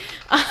ruin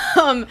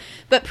it.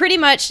 But pretty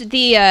much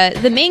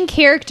the main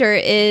character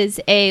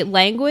is a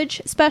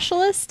language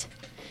specialist,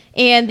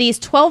 and these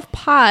 12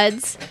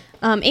 pods,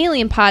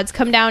 alien pods,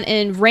 come down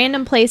in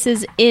random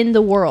places in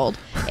the world,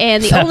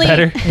 and the only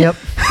Better? Yep.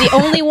 the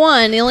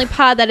only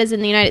pod that is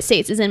in the United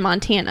States is in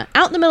Montana,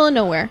 out in the middle of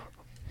nowhere.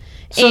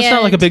 So it's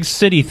not like a And- big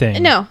city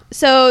thing. No,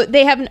 so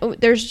they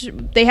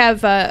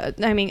have.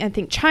 I mean, I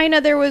think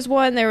China. There was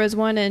one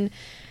in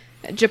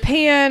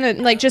Japan,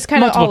 and like just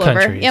kind of all Multiple over.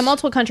 countries. Yeah,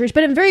 multiple countries,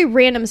 but in very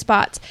random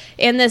spots.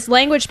 And this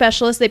language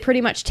specialist, they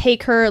pretty much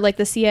take her, like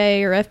the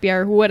CIA or FBI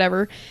or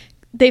whatever.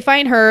 They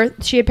find her.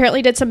 She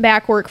apparently did some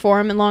back work for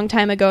him a long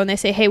time ago, and they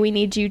say, "Hey, we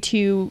need you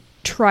to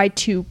try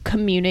to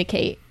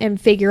communicate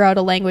and figure out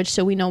a language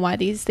so we know why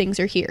these things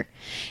are here."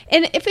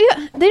 And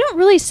they don't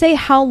really say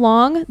how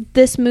long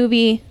this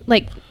movie,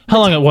 like How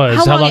long it was,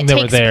 how long it they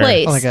were takes there.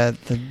 place. Like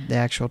the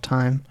actual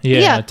time.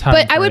 Yeah, time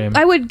but frame.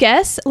 I would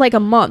guess like a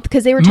month,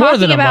 because they were More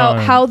talking than a about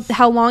month.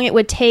 how long it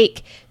would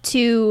take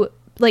to,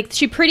 like,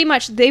 she pretty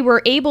much, they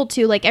were able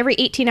to, like, every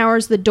 18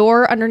 hours the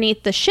door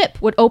underneath the ship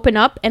would open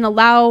up and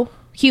allow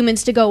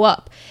humans to go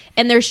up,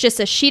 and there's just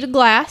a sheet of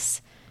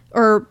glass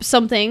or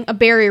something, a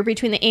barrier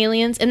between the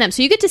aliens and them,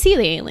 so you get to see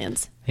the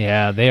aliens.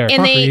 Yeah, they are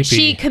And creepy.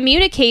 she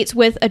communicates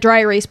with a dry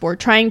erase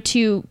board,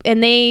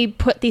 and they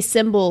put these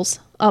symbols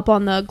up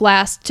on the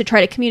glass to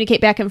try to communicate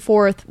back and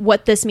forth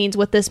what this means,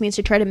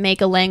 to try to make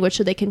a language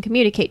so they can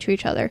communicate to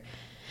each other.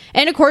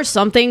 And of course,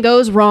 something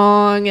goes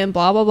wrong and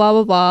blah blah blah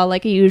blah blah,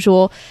 like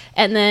usual.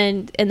 And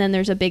then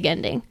there's a big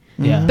ending.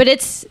 Yeah. But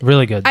it's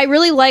really good. I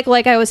really like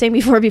I was saying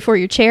before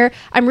your chair,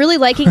 I'm really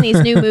liking these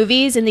new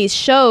movies and these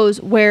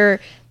shows where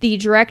the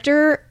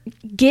director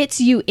gets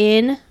you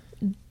in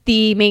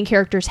the main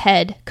character's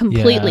head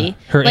completely. Yeah.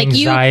 Her like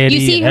anxiety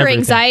you see and her everything.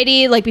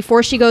 anxiety, like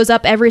before she goes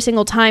up every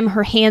single time,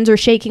 her hands are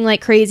shaking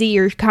like crazy.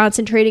 You're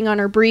concentrating on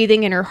her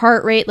breathing and her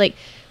heart rate. Like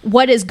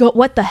what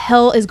the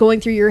hell is going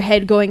through your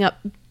head going up,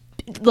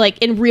 like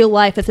in real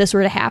life, if this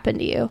were to happen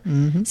to you.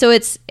 Mm-hmm. So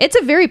it's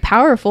a very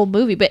powerful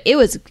movie, but it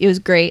was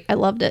great. I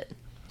loved it.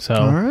 So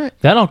All right.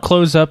 that'll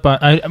close up.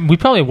 We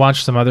probably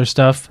watched some other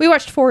stuff. We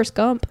watched Forrest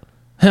Gump.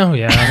 Oh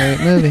yeah,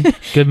 Great movie.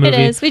 good movie. It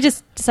is. We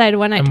just decided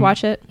one night to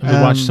watch it. And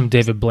we watched some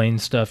David Blaine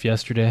stuff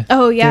yesterday.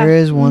 Oh yeah. There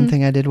is one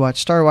thing I did watch.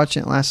 Started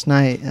watching it last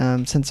night.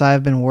 Since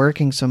I've been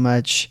working so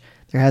much,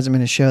 there hasn't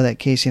been a show that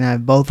Casey and I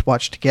have both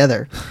watched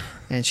together.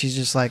 And she's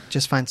just like,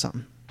 just find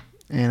something.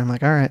 And I'm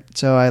like, all right.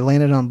 So I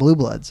landed on Blue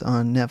Bloods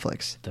on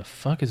Netflix. The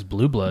fuck is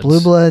Blue Bloods?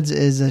 Blue Bloods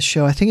is a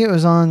show. I think it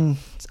was on,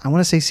 I want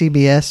to say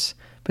CBS,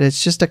 but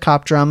it's just a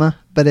cop drama.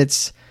 But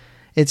it's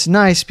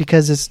nice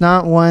because it's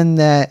not one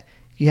that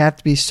you have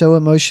to be so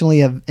emotionally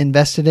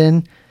invested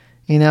in.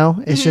 You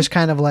know, it's just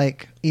kind of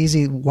like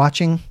easy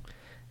watching.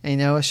 You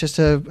know, it's just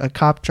a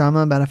cop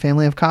drama about a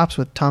family of cops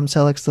with Tom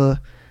Selleck's the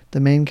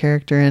main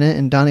character in it,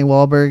 and Donnie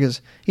Wahlberg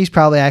he's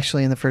probably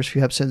actually in the first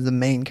few episodes the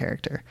main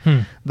character.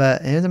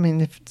 But I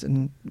mean, if it's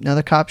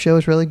another cop show,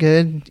 is really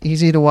good,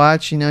 easy to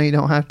watch. You know, you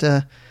don't have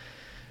to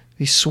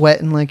be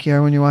sweating like you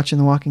are when you're watching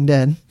The Walking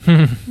Dead.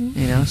 You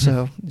know,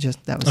 so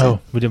just that was it. Oh,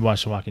 we did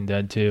watch The Walking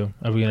Dead too.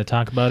 Are we going to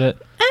talk about it?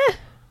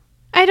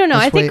 I don't know.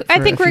 Just I think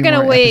wait for we're a few gonna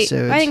more wait.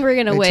 episodes. I think we're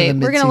gonna Wait till wait.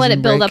 the We're gonna let it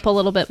mid-season build break. up a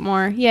little bit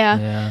more.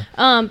 Yeah.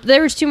 Yeah.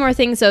 There was two more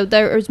things though.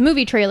 There was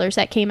movie trailers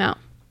that came out.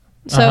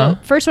 So Uh-huh.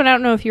 first one, I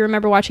don't know if you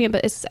remember watching it,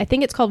 but I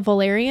think it's called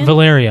Valerian.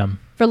 Valerium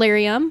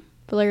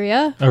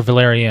Valeria. or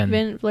Valerian.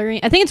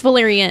 Valerian. I think it's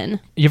Valerian.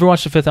 You ever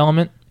watched The Fifth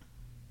Element?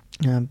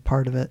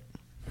 Part of it.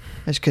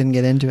 I just couldn't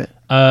get into it.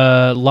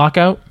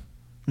 Lockout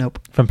Nope.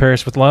 from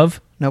Paris with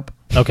Love. Nope.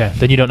 Okay,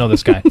 then you don't know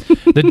this guy.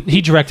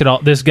 He directed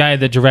this guy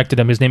that directed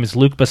him. His name is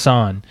Luc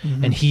Besson,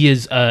 and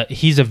he's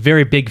a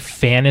very big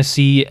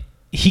fantasy.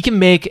 He can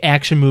make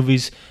action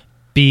movies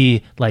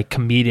be like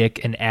comedic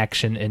and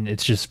action, and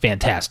it's just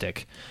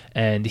fantastic.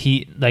 And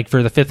he, like,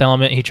 for The Fifth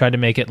Element, he tried to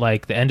make it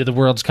like the end of the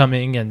world's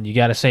coming, and you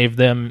got to save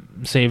the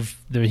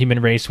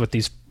human race with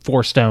these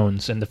 4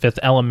 stones, and the fifth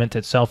element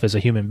itself is a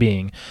human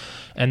being.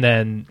 And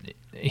then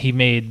he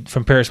made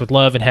From Paris with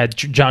Love and had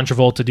John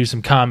Travolta do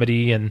some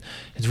comedy, and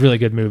it's a really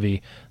good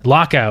movie.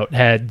 Lockout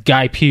had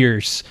Guy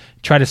Pearce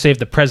try to save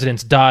the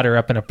president's daughter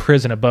up in a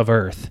prison above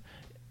Earth.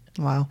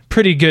 Wow.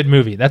 Pretty good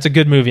movie. That's a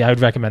good movie. I would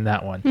recommend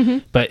that one. Mm-hmm.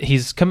 But he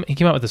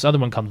came out with this other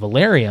one called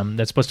Valerium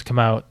that's supposed to come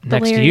out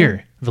next Valerian.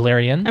 year.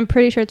 Valerian. I'm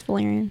pretty sure it's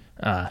Valerian.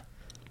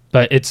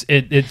 But it's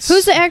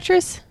Who's the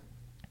actress?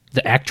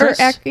 the actress?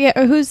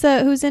 Or who's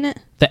in it?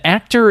 The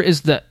actor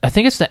is I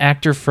think it's the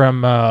actor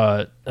from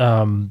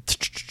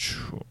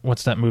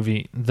what's that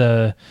movie?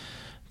 The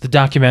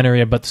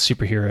documentary about the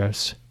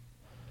superheroes.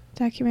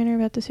 Documentary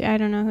about this. I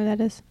don't know who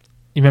that is.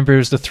 You remember it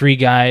was the three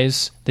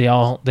guys? They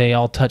all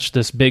touched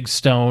this big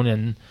stone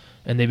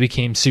and they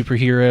became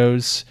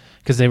superheroes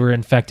because they were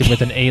infected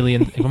with an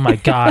alien. Oh my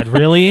god,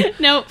 really?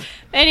 Nope.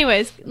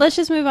 Anyways, let's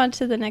just move on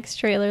to the next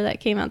trailer that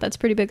came out. That's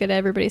pretty big that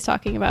everybody's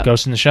talking about.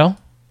 Ghost in the Shell?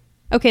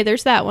 Okay,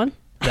 there's that one.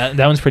 That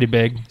one's pretty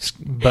big,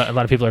 but a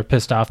lot of people are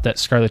pissed off that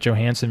Scarlett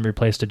Johansson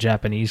replaced a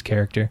Japanese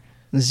character.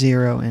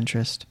 Zero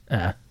interest.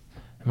 What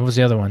was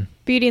the other one?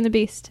 Beauty and the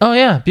Beast. Oh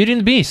yeah, Beauty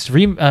and the Beast,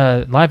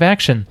 live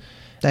action.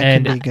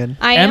 That could be good.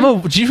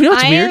 Emma, do you know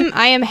what's weird?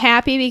 I am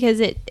happy because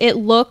it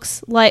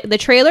looks like the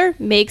trailer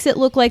makes it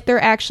look like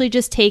they're actually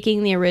just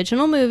taking the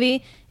original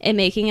movie and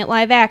making it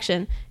live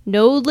action.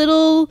 No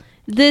little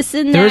this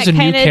and that. There is a new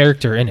kinda,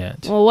 character in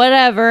it. Well,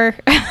 whatever.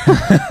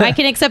 I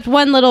can accept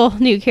one little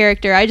new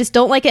character. I just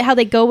don't like it how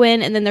they go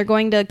in and then they're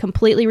going to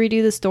completely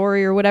redo the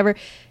story or whatever.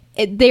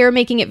 They are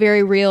making it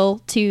very real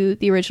to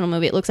the original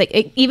movie. It looks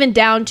like even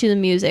down to the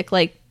music,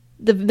 like.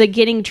 The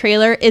beginning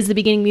trailer is the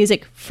beginning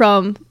music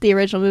from the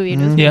original movie.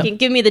 And it was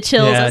give me the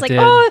chills. Yeah, I was like, it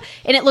did. oh,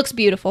 and it looks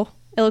beautiful.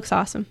 It looks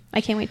awesome.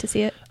 I can't wait to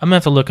see it. I'm gonna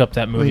have to look up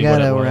that movie. We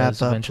gotta what it wrap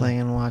was up eventually. playing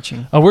and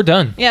watching. Oh, we're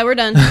done. Yeah, we're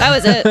done. That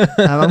was it.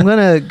 I'm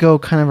gonna go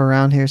kind of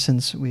around here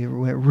since we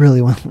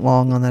really went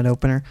long on that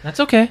opener.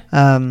 That's okay.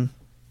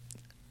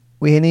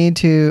 We need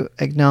to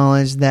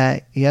acknowledge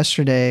that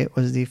yesterday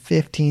was the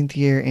 15th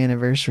year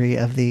anniversary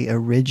of the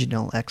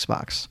original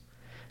Xbox.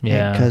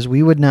 Yeah. Because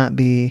we would not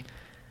be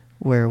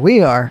where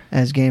we are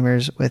as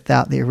gamers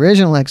without the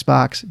original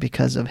Xbox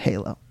because of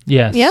Halo.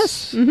 Yes.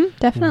 Yes,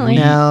 definitely.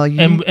 Now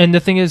and the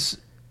thing is,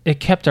 it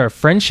kept our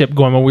friendship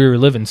going while we were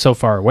living so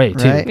far away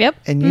too. right? Yep.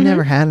 And you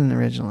never had an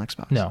original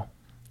Xbox. No,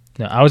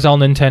 I was all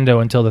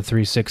Nintendo until the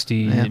 360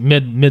 Yeah.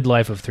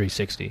 midlife of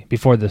 360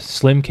 before the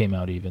Slim came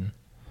out even.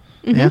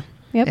 Yeah.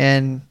 Yep.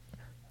 And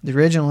the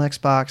original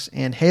Xbox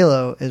and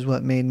Halo is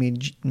what made me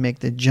make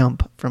the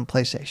jump from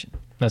PlayStation.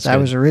 That's I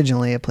good. was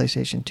originally a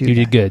PlayStation 2 You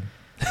guy. did good.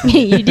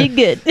 You did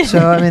good. So,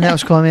 I mean, that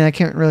was cool. I mean, I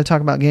can't really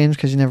talk about games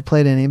because you never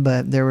played any,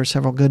 but there were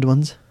several good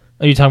ones.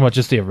 Are you talking about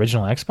just the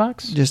original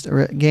Xbox? Just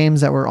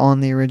games that were on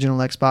the original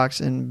Xbox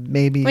and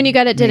maybe When you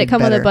got it, did made it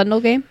come with better. a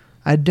bundle game?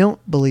 I don't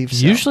believe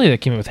so. Usually that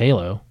came with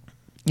Halo.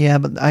 Yeah,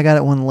 but I got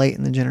it one late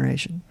in the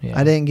generation. Yeah.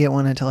 I didn't get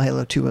one until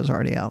Halo 2 was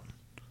already out.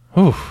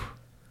 Whew.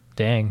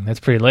 Dang, that's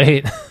pretty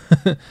late.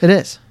 It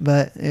is,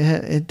 but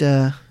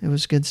it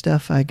was good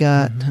stuff. I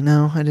got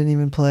no, I didn't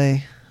even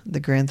play the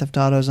Grand Theft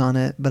Autos on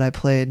it, but I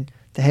played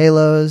the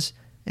Halos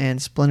and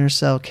Splinter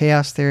Cell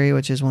Chaos Theory,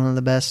 which is one of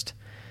the best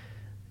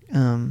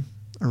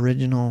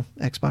original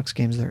Xbox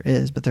games there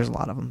is. But there's a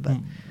lot of them. But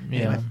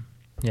anyway.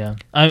 Yeah.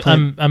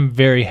 I'm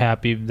very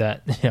happy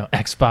that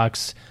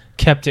Xbox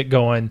kept it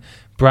going,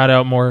 brought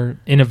out more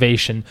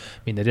innovation. I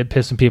mean, they did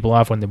piss some people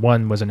off when the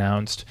one was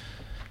announced.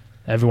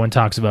 Everyone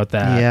talks about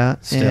that. Yeah,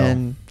 still.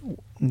 and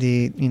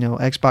the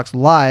Xbox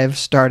Live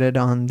started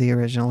on the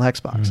original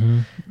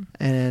Xbox,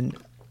 and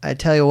I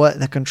tell you what,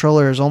 the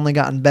controller has only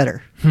gotten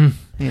better. And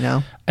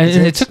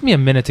it took me a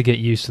minute to get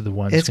used to the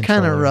one. It's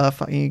kind of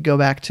rough. You go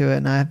back to it,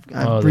 and I've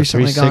the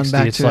recently gone 360,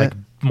 back it's to like it.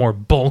 more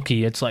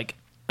bulky. It's like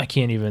I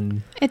can't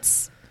even. I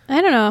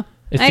don't know.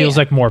 It feels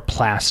like more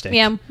plastic.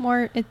 Yeah,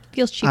 more. It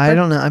feels cheaper. I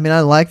don't know. I mean, I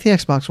like the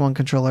Xbox One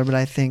controller, but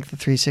I think the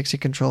 360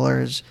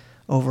 controller is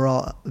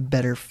overall a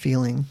better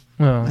feeling.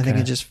 Oh, I think okay.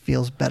 it just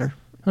feels better.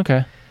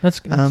 Okay, that's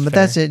But fair.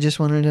 that's it. Just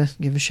wanted to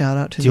give a shout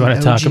out to Do you the want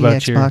to talk OG about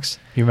Xbox.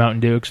 your Mountain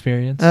Dew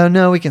experience? Oh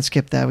no, we can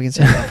skip that. We can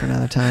save that for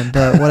another time.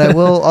 But what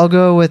I'll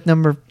go with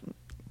number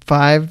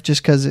 5,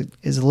 just because it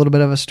is a little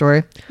bit of a story.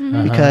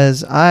 Uh-huh.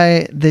 Because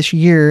I this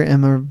year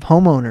am a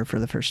homeowner for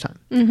the first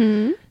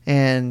time,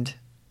 and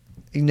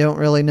you don't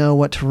really know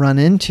what to run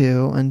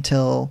into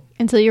until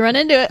you run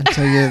into it.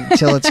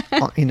 until it's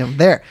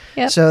there.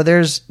 Yep. So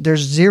there's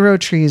 0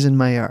 trees in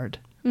my yard,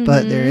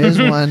 but there is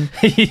one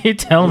You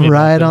tell me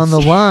right about on this.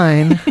 the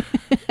line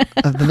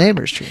of the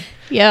neighbor's tree.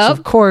 Yep. So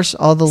of course,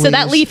 all the leaves. So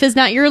that leaf is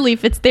not your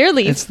leaf; it's their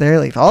leaf. It's their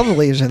leaf. All the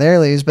leaves are their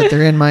leaves, but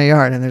they're in my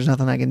yard, and there's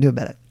nothing I can do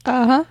about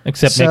it.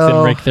 Except make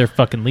them rake their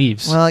fucking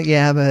leaves. Well,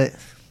 yeah, but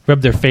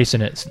Rub their face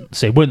in it.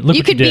 Say, "Look what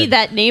you could you be did."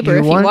 that neighbor you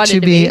if you want wanted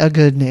to be a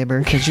good neighbor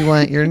because you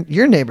want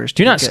your neighbors to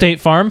Do be not good. State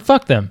Farm.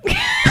 Fuck them.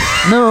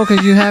 No,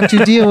 because you have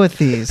to deal with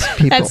these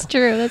people. That's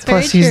true. That's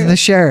very Plus, true. he's the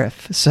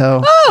sheriff,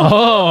 so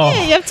Oh,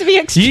 Yeah, you have to be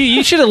extra.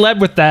 you should have led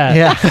with that.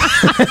 yeah.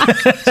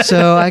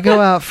 So I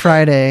go out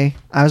Friday.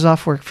 I was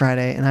off work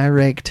Friday, and I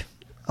raked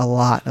a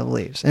lot of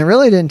leaves. And it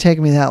really didn't take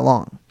me that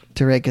long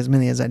to rake as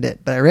many as I did,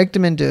 but I raked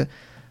them into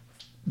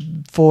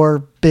 4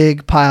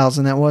 big piles,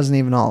 and that wasn't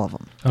even all of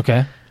them.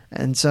 Okay.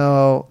 And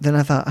so then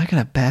I thought, I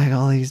gotta bag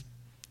all these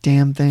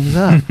damn things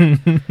up.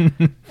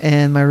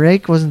 And my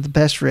rake wasn't the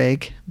best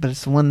rake, but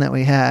it's the one that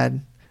we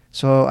had.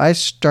 So I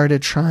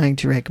started trying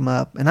to rake them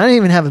up. And I didn't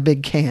even have a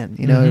big can,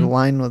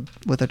 lined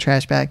with a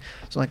trash bag.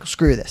 So I'm like,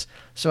 screw this.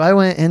 So I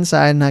went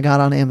inside and I got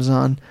on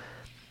Amazon.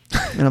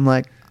 And I'm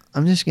like,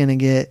 I'm just going to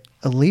get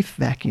a leaf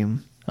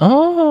vacuum.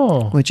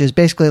 Oh. Which is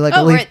basically like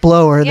a leaf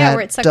blower where that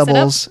it sucks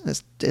doubles.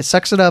 It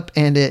sucks it up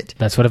and it...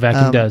 That's what a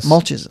vacuum does.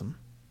 Mulches them.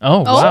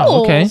 Oh,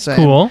 wow. Okay, So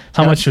cool.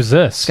 How much was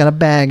this? It's got a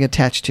bag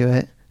attached to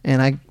it.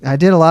 And I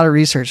did a lot of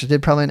research. I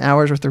did probably an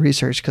hour's worth of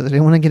research because I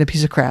didn't want to get a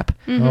piece of crap.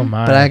 Mm-hmm. Oh,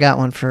 my. But I got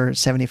one for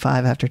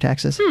 $75 after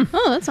taxes.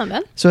 Oh, that's not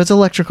bad. So it's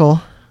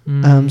electrical.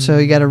 So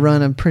you got to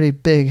run a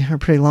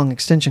pretty long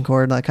extension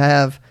cord. Like I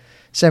have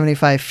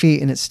 75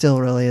 feet and it still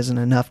really isn't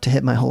enough to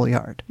hit my whole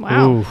yard.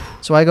 Wow. Ooh.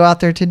 So I go out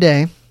there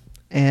today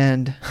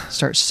and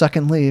start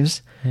sucking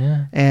leaves.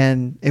 Yeah.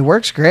 And it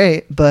works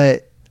great,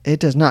 but it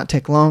does not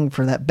take long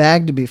for that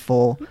bag to be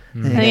full.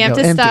 And you have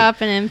to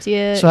stop and empty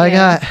it. So I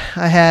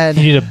had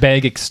You need a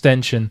bag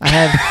extension. I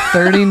had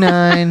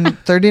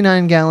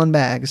 39 gallon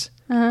bags.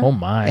 Oh,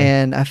 my.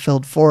 And I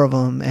filled 4 of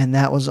them, and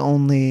that was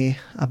only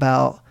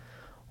about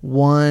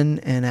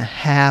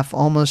 1.5,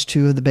 almost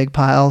 2 of the big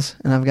piles,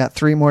 and I've got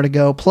 3 more to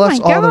go, plus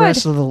Oh my all the God.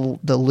 rest of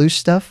the loose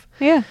stuff.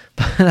 Yeah.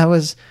 But I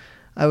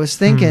was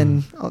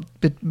thinking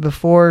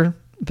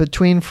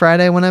between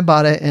Friday when I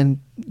bought it and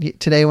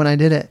today when I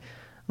did it,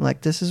 I'm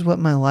like, this is what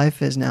my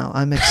life is now.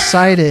 I'm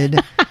excited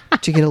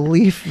to get a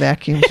leaf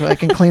vacuum so I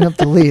can clean up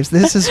the leaves.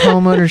 This is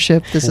home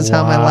ownership. This is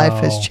how my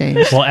life has Wow.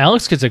 changed. Well,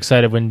 Alex gets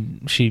excited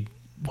when she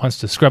wants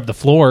to scrub the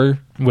floor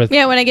with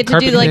Yeah, when I get to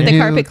carpet do like the cleaner.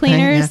 carpet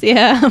cleaners.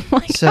 Yeah. I'm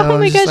like, So oh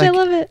my it's gosh, like- I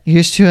love it.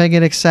 Used to, I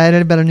get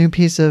excited about a new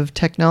piece of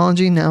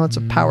technology. Now it's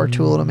a power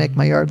tool to make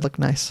my yard look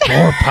nice.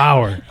 More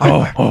power.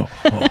 Oh.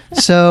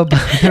 So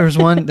but there was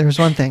one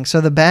thing.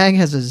 So the bag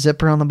has a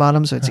zipper on the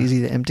bottom, so it's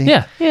easy to empty.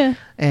 Yeah. Yeah.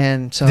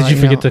 And so Did you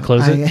forget to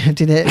close I it?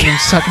 emptied it and I'm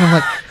sucking. I'm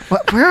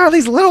like, where are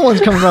these little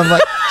ones coming from? I'm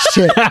like,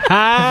 shit, I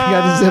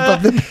got to zip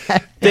up the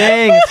bag.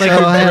 Dang, it's like So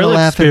a I had to grill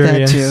laugh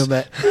experience. at that too,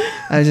 but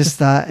I just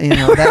thought, Where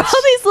are that's.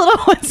 all these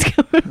little ones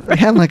coming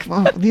from? I'm like,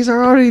 well, these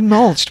are already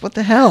mulched. What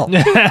the hell?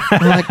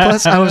 I'm like,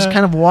 plus I was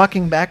kind of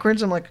walking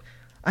backwards. I'm like,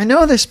 I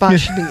know this spot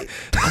should be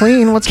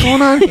clean. What's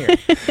going on here?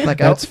 Like,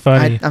 That's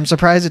funny. I'm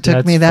surprised it took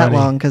That's me that funny.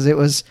 long because it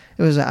was.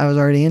 I was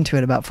already into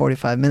it about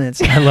 45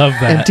 minutes. I love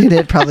that. Emptied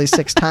it probably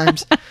 6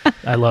 times.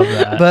 I love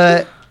that.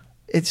 But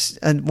it's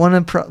one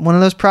of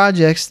those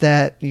projects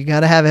that you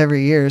got to have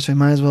every year, so we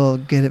might as well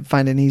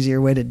find an easier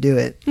way to do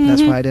it.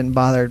 That's why I didn't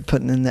bother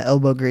putting in the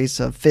elbow grease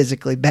of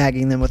physically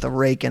bagging them with a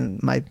rake in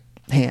my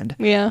hand.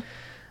 Yeah.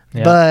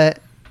 Yeah. But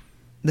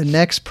the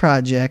next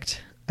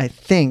project, I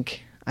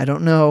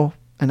don't know,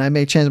 and I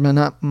may change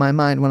my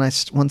mind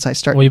once I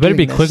start. Well, you better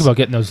be doing quick this. about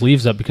getting those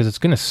leaves up because it's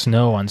going to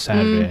snow on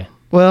Saturday.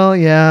 Well,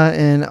 yeah,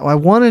 and I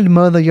wanted to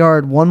mow the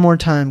yard one more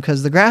time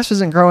because the grass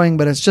isn't growing,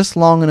 but it's just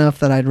long enough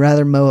that I'd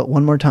rather mow it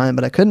one more time,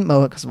 but I couldn't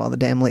mow it because of all the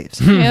damn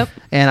leaves. Yep.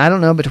 And I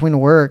don't know, between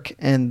work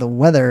and the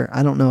weather,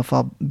 I don't know if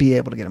I'll be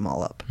able to get them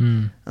all up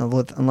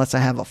unless I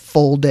have a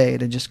full day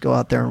to just go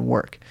out there and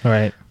work. All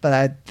right. But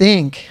I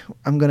think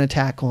I'm going to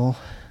tackle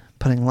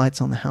putting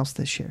lights on the house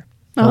this year.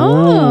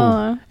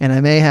 Oh. And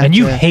I may have And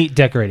you to... hate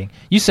decorating.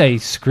 You say,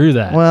 screw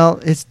that. Well,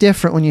 it's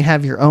different when you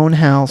have your own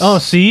house. oh,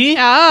 see?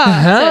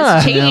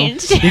 Ah, so it's No.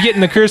 changed. You getting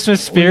the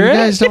Christmas You spirit?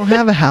 guys don't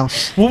have a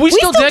house. Well, we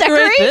still still decorate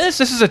decorate? this.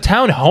 This is a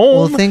town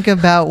Well, home. think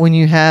about when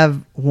you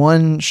have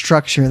one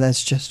structure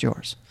that's just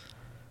yours.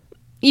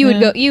 You would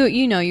Yeah. go.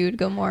 You would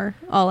go more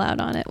all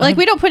out on it. Like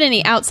we don't put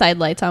any outside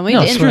lights on. We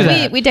No, screw we,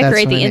 that. we decorate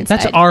That's what the I mean. inside.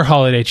 That's our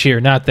holiday cheer,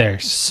 not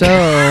theirs. So,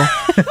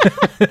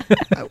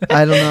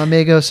 I don't know. I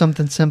may go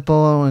something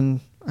simple, and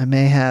I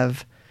may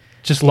have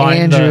Just line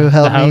Andrew the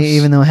help house. me,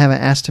 even though I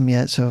haven't asked him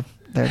yet. So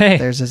Hey,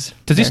 there's his.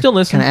 does he still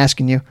listen? Kind of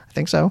asking you. I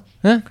think so.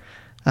 Huh?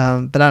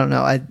 But I don't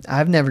know.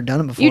 I've never done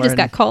it before. You just and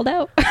got called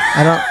out.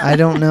 I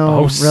don't know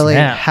Oh, really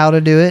snap. how to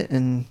do it,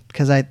 and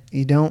because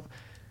you don't.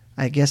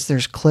 I guess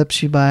there's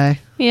clips you buy.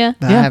 Yeah.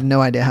 But Yeah. I have no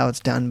idea how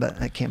it's done,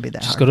 but it can't be that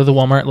Just hard. go to the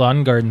Walmart Lawn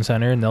and Garden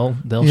Center, and they'll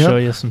Yep. show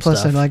you some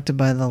Plus, stuff. I'd like to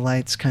buy the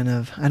lights kind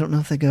of. I don't know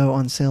if they go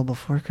on sale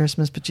before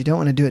Christmas, but you don't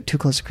want to do it too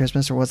close to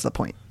Christmas, or what's the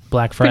point?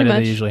 Black Pretty Friday, they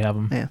much. usually have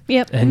them. Yeah.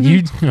 Yep. And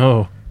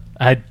Mhm.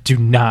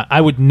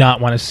 I would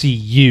not want to see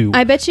you.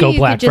 I bet you go you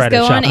Black could just Friday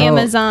go on shopping.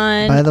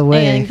 Amazon. By the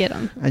way, and get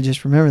them. I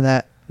just remember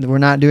that we're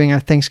not doing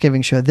our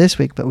Thanksgiving show this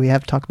week, but we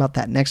have to talk about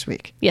that next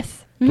week.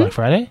 Yes. Black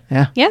Friday?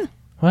 Yeah. Yeah.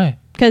 Why?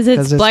 Because 'Cause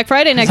it's it's- Black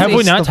Friday next Have week.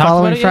 we not the talked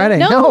following about it yet? Friday?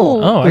 No.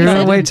 Oh, we're I gonna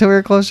thought- wait till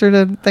we're closer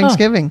to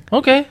Thanksgiving.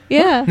 Okay.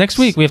 Yeah. Next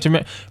week we have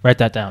to write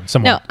that down.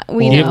 Someone. No,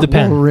 we Give know. the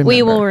pen. We'll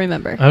We will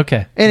remember. remember.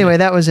 Okay. Anyway,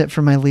 that was it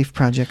for my leaf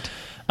project.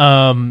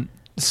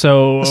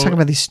 So Let's talk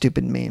about these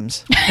stupid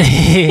memes.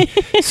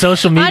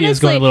 social media is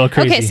going a little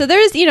crazy. Okay, so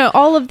there's,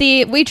 all of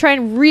we try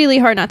really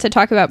hard not to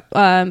talk about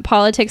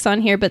politics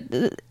on here, but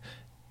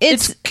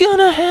it's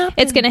gonna happen.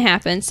 it's going to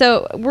happen.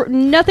 So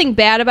nothing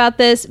bad about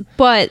this,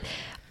 but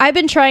I've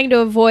been trying to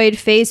avoid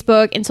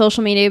Facebook and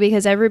social media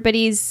because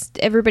everybody's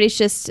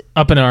just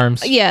Up in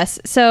arms. yes.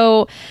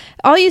 So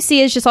all you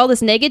see is just all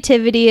this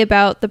negativity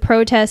about the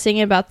protesting,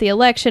 about the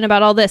election,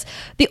 about all this.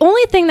 The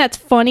only thing that's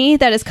funny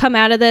that has come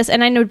out of this,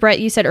 and I know Brett,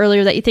 you said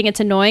earlier that you think it's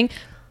annoying,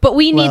 but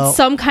we need Well,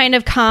 some kind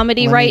of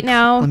comedy right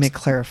now. Let me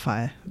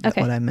clarify Okay.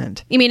 what I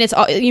meant. You mean it's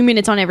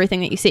on everything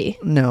that you see?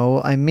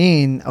 No, I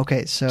mean,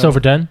 okay, so It's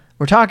overdone.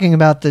 we're talking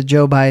about the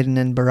Joe Biden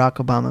and Barack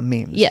Obama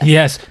memes. Yes.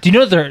 Yes. Do you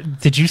know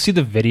did you see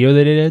the video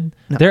that they did?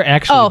 No. They're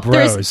actually Oh,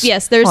 bros.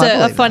 there's Oh, I a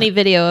believe funny that.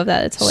 video of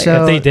that. It's hilarious.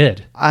 So- That they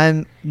did.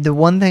 The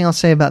one thing I'll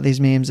say about these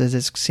memes is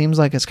it seems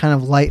like it's kind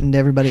of lightened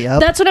everybody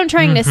up. That's what I'm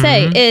trying to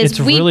say. Is It's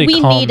we really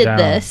calmed needed down.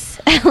 this.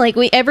 Like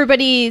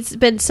everybody's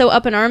been so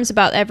up in arms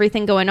about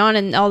everything going on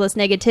and all this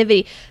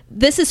negativity.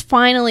 This is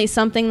finally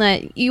something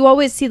that you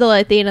always see the light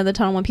at the end of the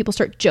tunnel when people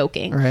start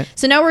joking. Right.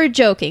 So now we're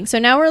joking. So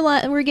now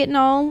we're getting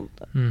all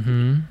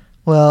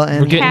Well, We're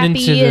and getting happy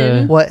into the.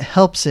 and- what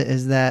helps it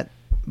is that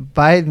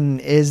Biden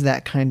is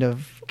that kind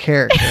of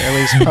character, at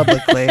least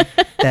publicly.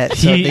 That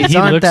so He these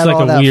aren't looks that like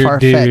all a that weird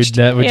dude far-fetched.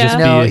 that would Yeah. just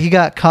No, be. he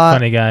got caught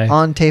funny guy.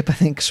 on tape, I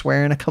think,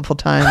 swearing a couple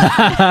times.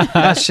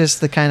 That's just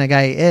the kind of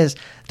guy he is.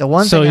 The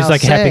one So thing he's I'll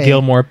like Happy say,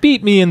 Gilmore.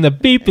 Beat me in the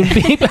beep and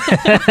beep.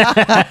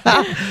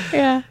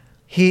 yeah.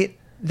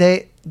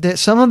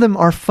 some of them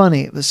are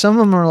funny, but some of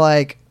them are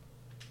like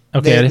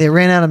Okay. they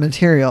ran out of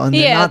material, and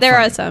they're Yeah, not there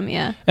funny. are some.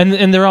 Yeah.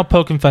 and they're all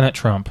poking fun at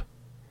Trump.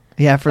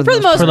 Yeah, for For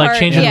the most For, like, part,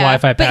 changing the yeah.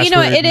 Wi-Fi But you know,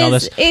 password it and all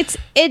is.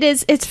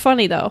 It's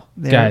funny though.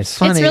 They're Guys.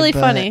 funny, it's really but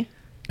funny.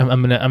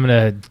 I'm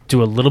gonna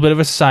do a little bit of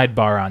a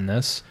sidebar on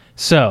this.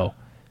 So,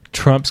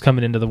 Trump's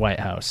coming into the White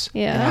House.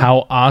 Yeah.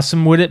 How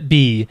awesome would it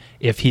be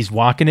if he's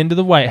walking into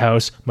the White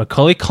House,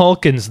 Macaulay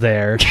Culkin's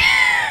there,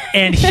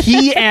 and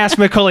he asked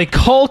Macaulay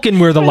Culkin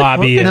where the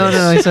lobby is?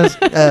 No, he says,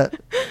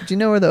 "Do you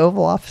know where the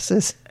Oval Office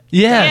is?"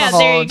 Yes. Yeah,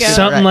 there you go.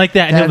 Something Right. like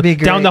that. And That'd be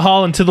great. down the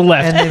hall and to the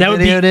left. And they That would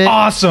be videoed it.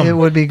 awesome. It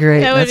would be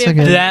great. That would That's be a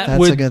good. that that's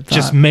would a good thought.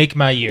 just make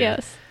my year.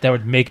 Yes. That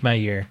would make my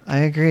year. I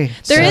agree.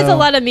 There is So- a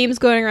lot of memes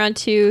going around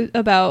too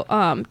about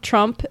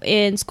Trump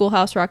in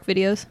Schoolhouse Rock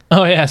videos.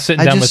 Oh yeah,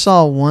 sitting I down just with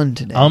saw one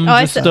today.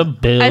 I just saw- a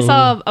bill. I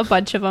saw a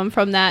bunch of them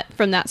from that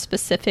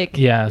specific.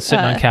 Yeah,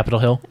 sitting on Capitol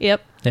Hill.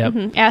 Yep. Yep.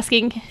 Mhm.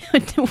 Asking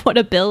what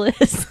a bill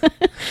is.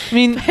 I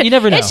mean, you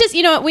never know. It's just,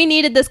 you know what, we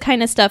needed this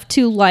kind of stuff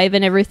to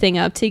liven everything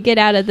up, to get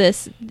out of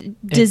this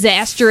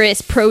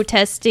disastrous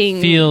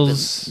protesting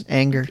feels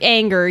Anger.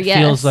 anger. Yes.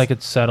 feels like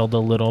it's settled a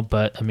little,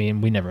 but I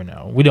mean, we never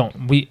know. We don't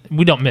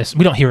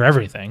hear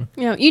everything.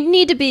 you know, you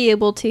need to be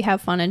able to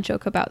have fun and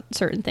joke about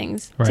certain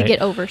things to Right.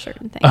 get over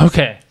certain things.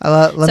 Okay.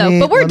 Let me-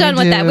 But we're let me done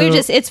with that.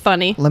 do- It's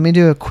funny. Let me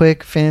do a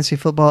quick fantasy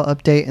football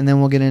update, and then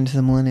we'll get into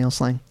the millennial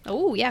slang.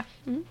 Oh yeah.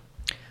 Mhm.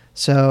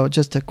 So,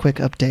 just a quick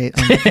update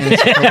on the fantasy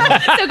football.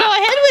 So go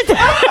ahead with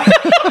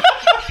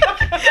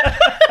that.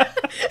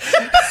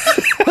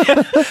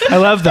 I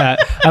love that.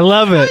 I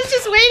love I it. was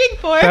just waiting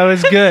for That it.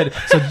 was good.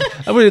 So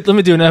let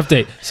me do an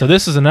update. So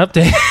this is an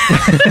update.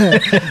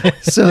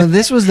 So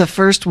this was the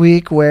first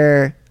week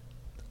where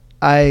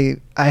I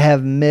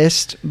have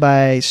missed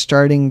by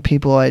starting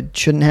people I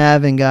shouldn't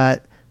have and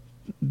got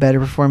better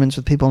performance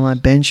with people on my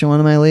bench in one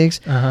of my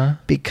leagues Uh-huh.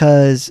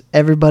 because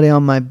everybody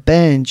on my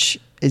bench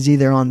is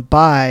either on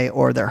bye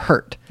or they're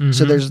hurt.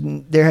 So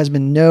there has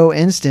been no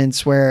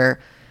instance where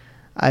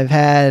I've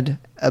had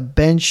a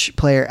bench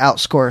player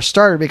outscore a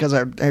starter because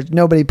there's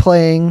nobody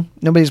playing.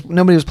 Nobody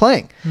was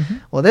playing.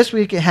 Well, this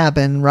week it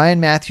happened. Ryan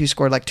Matthews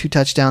scored like 2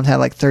 touchdowns, had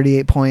like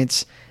 38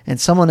 points, and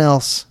someone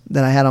else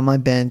that I had on my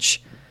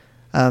bench.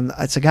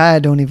 It's a guy I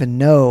don't even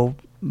know,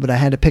 but I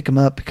had to pick him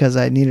up because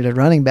I needed a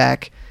running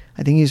back.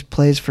 I think he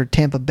plays for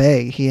Tampa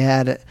Bay. He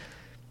had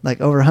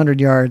like over 100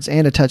 yards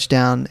and a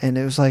touchdown, and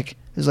it was like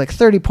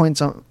 30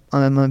 points on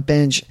my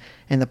bench,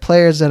 and the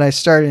players that I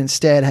started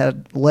instead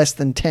had less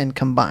than 10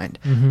 combined.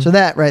 So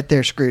that right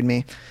there screwed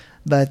me.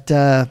 But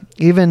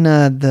even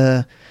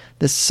the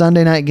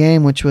Sunday night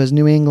game, which was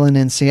New England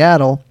and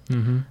Seattle,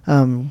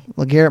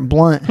 LeGarrette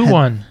Blount Who had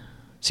won?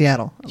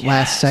 Seattle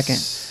last second.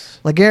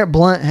 LeGarrette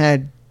Blount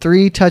had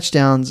 3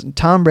 touchdowns.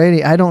 Tom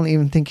Brady, I don't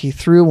even think he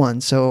threw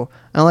one, so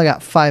I only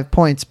got 5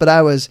 points. But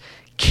I was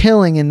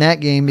killing in that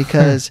game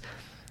because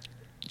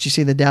did you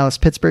see the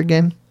Dallas-Pittsburgh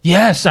game?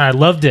 Yes, I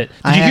loved it.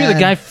 Did you hear the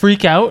guy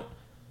freak out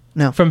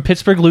No. from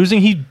Pittsburgh losing?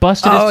 He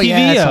busted his TV yeah,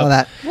 I out. saw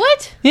that.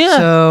 What? Yeah.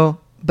 So,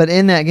 but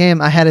in that game,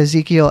 I had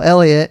Ezekiel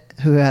Elliott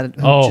who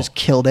just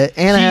killed it,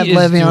 and I He had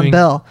is Le'Veon doing-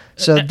 Bell.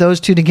 So those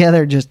two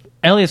together just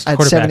Elliott's the had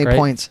quarterback, 70 right?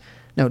 points.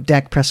 No,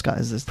 Dak Prescott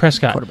is the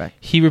Prescott. quarterback.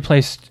 He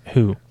replaced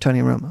who?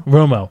 Tony Romo.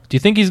 Romo. Do you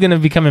think he's going to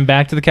be coming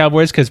back to the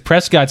Cowboys? Because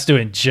Prescott's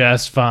doing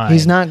just fine.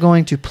 He's not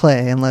going to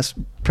play unless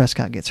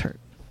Prescott gets hurt.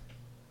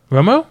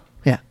 Romo?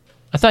 Yeah.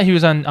 I thought he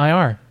was on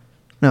IR.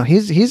 No,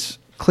 he's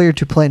cleared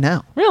to play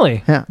now.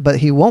 Really? Yeah, but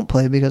he won't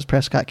play because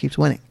Prescott keeps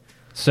winning.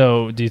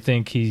 So do you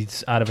think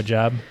he's out of a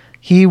job?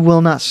 He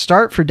will not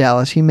start for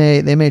Dallas. They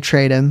may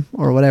trade him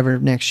or whatever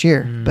next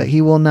year, but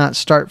he will not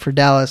start for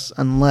Dallas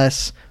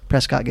unless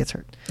Prescott gets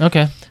hurt.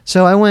 Okay.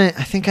 So I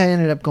think I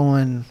ended up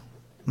going,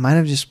 might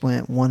have just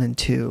went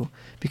 1-2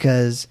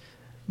 because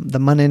The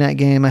Monday night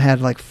game, I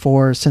had like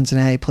 4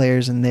 Cincinnati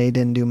players, and they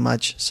didn't do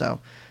much. So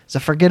it's a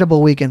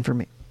forgettable weekend for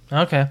me.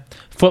 Okay.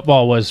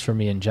 Football was for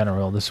me in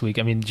general this week.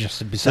 I mean,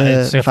 just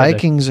besides The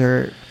Vikings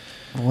are,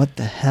 what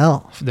the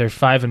hell? they're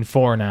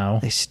 5-4 now,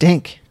 They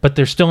stink. but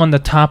they're still on the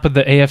top of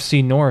the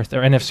AFC North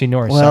or NFC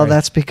North. Well, sorry.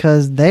 that's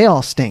because they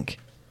all stink.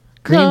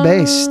 Green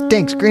Bay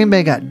stinks. Green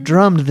Bay got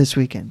drummed this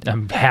weekend.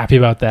 I'm happy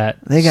about that.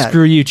 They got-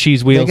 Screw you,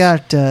 cheese wheels.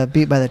 They got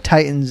beat by the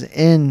Titans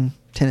in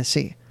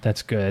Tennessee.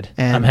 That's good.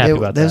 And I'm happy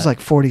about that. It was like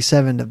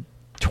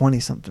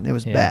 47-20 something. It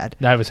was Yeah, bad.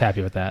 I was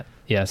happy with that.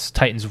 Yes,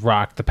 Titans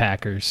rocked the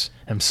Packers.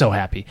 I'm so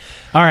happy.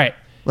 All right,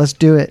 Let's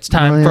do it. it's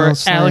time for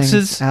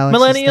Alex's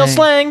millennial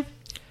slang.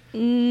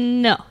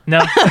 No, No,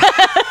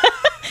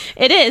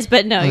 it is,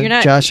 but no, you're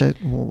not. Josh,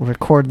 will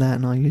record that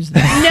and I'll use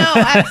that.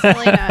 No,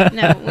 absolutely not.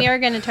 No, we are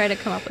going to try to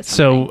come up with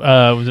so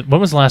something. when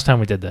was the last time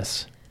we did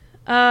this?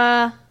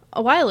 A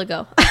while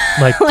ago.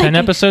 Like 10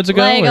 episodes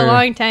ago? Like or? a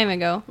long time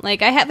ago.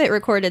 Like, I have it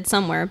recorded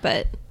somewhere,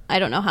 but I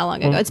don't know how long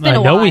ago. Well, It's been a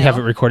I know while. we have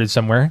it recorded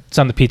somewhere. It's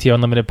on the PTO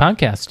Unlimited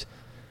podcast.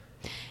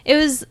 It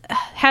was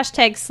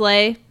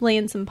 #slay,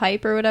 laying some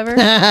pipe or whatever.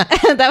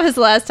 That was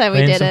the last time we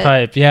Laying did some it.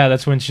 pipe. Yeah,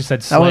 that's when she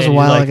said slay. was a You're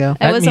while like, ago. That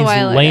That was a means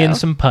while laying ago.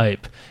 some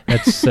pipe.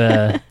 That's,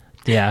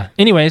 yeah.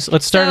 Anyways,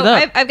 let's start So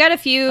it up. I've got a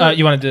few.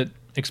 You wanted to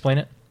explain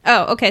it?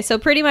 Oh, okay. So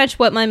pretty much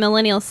what my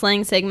millennial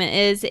slang segment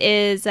is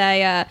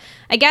I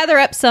gather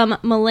up some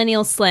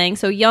millennial slang,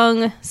 so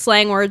young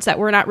slang words that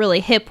we're not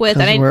really hip with.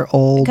 Because we're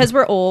old. Because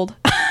we're old.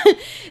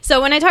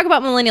 So when I talk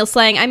about millennial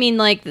slang, I mean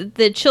like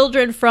the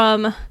children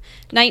from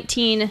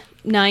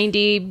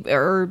 1990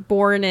 or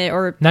born it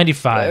or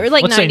 95. or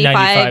like Let's say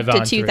 95 to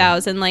on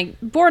 2000, like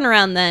born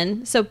around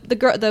then. So the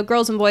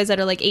girls and boys that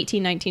are like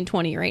 18, 19,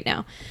 20 right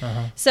now.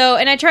 So,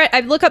 and I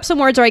look up some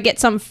words or I get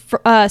some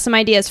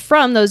ideas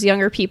from those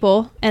younger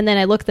people, and then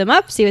I look them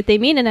up, see what they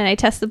mean, and then I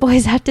test the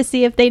boys out to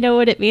see if they know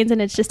what it means,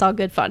 and it's just all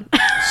good fun.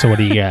 So what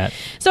do you got?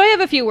 So I have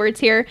a few words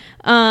here.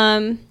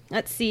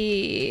 Let's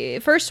see.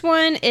 First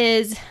one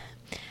is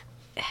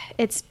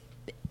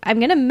I'm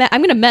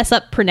gonna mess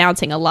up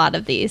pronouncing a lot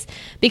of these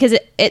because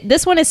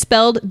this one is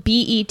spelled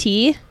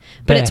B-E-T,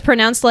 but Beh. it's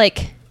pronounced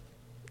like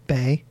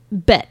Bay.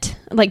 bet,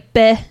 like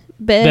beh,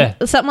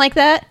 Beh. something like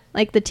that.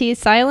 Like the T is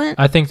silent.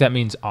 I think that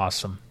means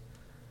awesome.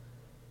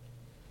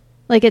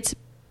 Like it's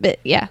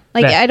yeah.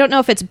 Like Beh. I don't know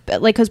if it's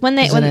like because when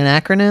they Is it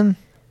an acronym?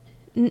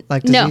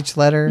 Like does no. each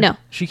letter? no.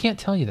 She can't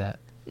tell you that.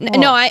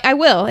 No, I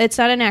will. It's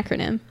not an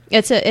acronym.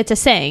 It's a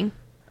saying.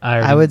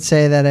 I would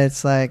say that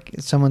it's like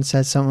if someone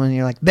says something and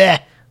you're like, bleh,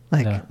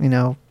 like, No. you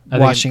know, I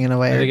think washing it- it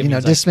away I or, think it you know,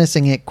 means, like-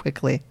 dismissing it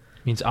quickly.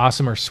 means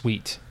awesome or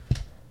sweet.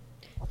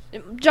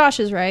 Josh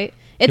is right.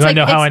 It's You like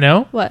wanna know how I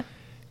know? What?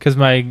 Because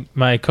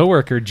my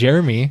coworker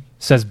Jeremy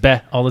says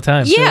 "bet" all the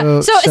time. Yeah.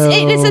 So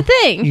it's a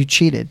thing. You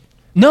cheated.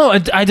 No,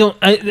 I don't.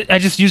 I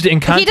just used it in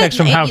context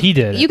from how he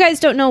did. You guys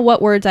don't know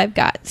what words I've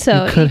got,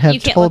 so You could have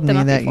can't told look them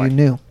me up that before. you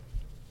knew.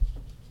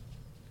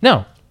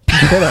 No.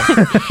 You could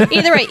have.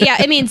 Either way,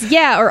 yeah, it means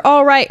yeah or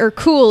all right or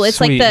cool. It's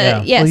Sweet, like yeah.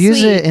 the yeah. Well, use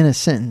sweet. it in a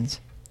sentence.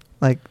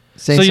 Like,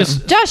 say So you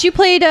something. Josh, you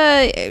played.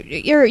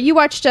 You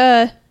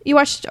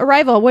watched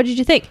Arrival. What did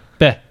you think?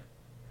 Bet.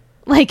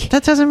 Like,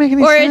 That doesn't make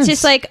any or sense. it's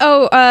just like,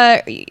 oh,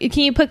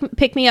 can you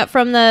pick me up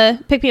from the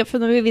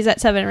movies at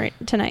 7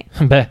 tonight?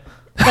 Bet.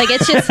 Like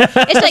it's just it's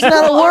like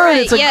not a cool, all word,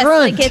 right, it's a yes,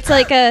 grunt. like it's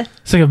like a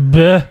It's like a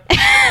bet.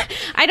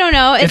 I don't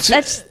know. It's-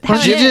 That's how Or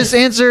it you is. just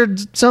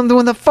answered something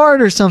with a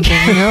fart or something,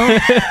 you know?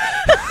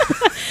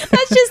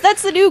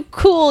 that's the new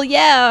cool.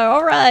 Yeah,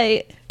 all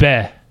right.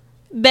 Bet.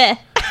 Beh.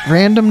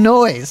 Random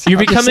noise. You're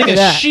I'll just becoming say a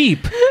that.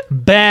 sheep.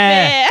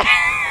 Bet.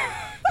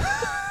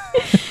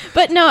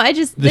 But no, I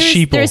just The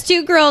sheeple. there's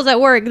two girls at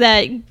work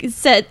that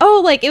said,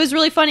 oh, like it was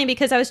really funny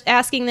because I was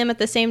asking them at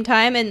the same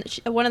time, and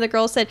one of the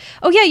girls said,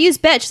 oh yeah, use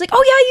bet. She's like,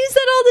 oh yeah, I use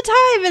that all the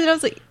time, and then I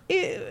was like,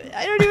 ew,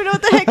 I don't even know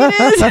what the heck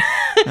it is. All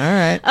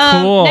right.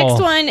 Cool.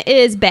 Next one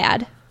is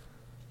bad.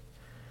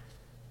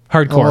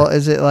 Hardcore. Well,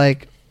 is it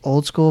like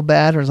old school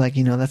bad or is like,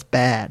 you know, that's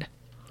bad?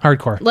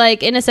 Hardcore.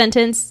 Like in a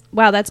sentence,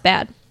 wow, that's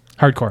bad.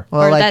 Hardcore.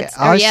 Well, Or like, that's-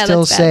 or I yeah, still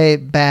that's bad. say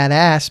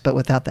badass, but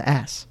without the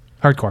ass.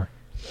 Hardcore.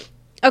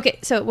 Okay,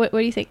 so what do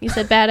you think? You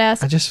said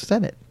badass. I just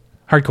said it.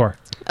 Hardcore.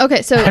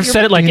 Okay, so I've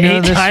said it like Do you know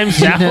 8 this- times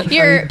do you now. know-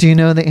 You're- do you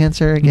know the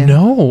answer again?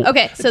 No.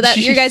 okay, so that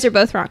you guys are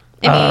both wrong.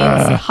 It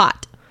means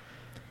hot,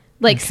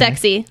 like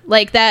sexy,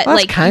 like that. Well,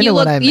 that's like kinda you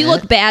what look I you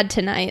meant. look bad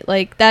tonight.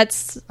 Like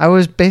that's I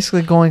was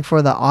basically going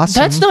for the awesome.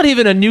 That's not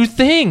even a new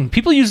thing.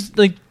 People use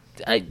like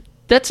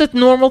that's a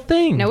normal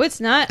thing. no, it's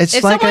not. It's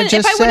if like I someone,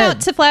 just if I went said.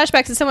 out to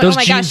flashbacks and someone, Those oh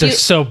my jeans gosh, are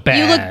so you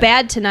bad. look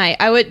bad tonight.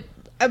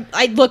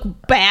 I'd look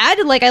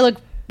bad. Like I look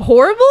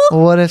horrible.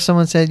 Well, what if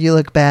someone said you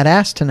look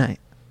badass tonight?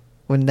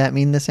 Wouldn't that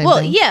mean the same Well,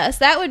 thing? yes,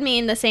 that would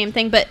mean the same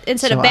thing, but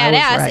instead So of I was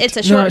badass, right. it's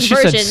a No, shortened she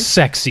version. said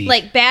sexy.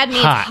 Like bad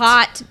means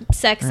hot,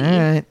 sexy. All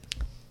right.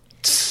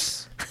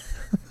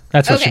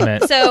 That's what she Okay,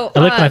 meant. so I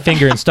licked my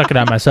finger and stuck it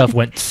on myself.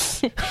 Went.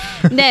 "Tss."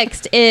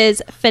 next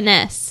is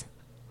finesse.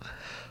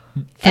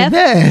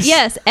 Finesse?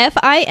 Yes,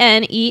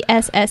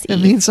 FINESSE. It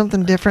means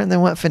something different than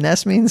what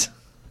finesse means?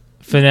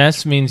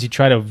 Finesse means you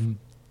try to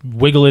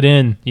wiggle it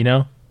in. You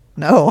know.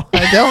 know.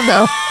 I don't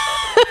know.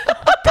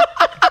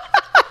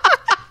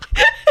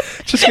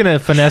 Just gonna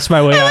finesse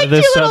my way out of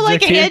this Two little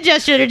like subject here. hand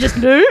gesture to just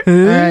All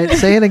right,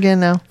 say it again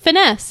now.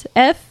 finesse.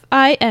 Finesse.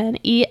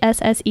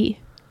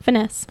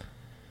 Finesse.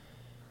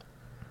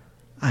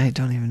 I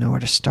don't even know where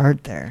to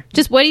start there.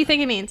 Just what do you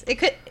think it means? It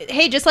could.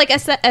 Hey, just like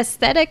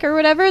aesthetic or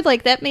whatever.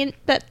 Like that mean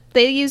that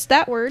they use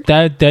that word.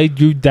 That they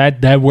do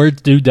that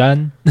word's do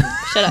done.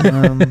 Shut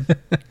up,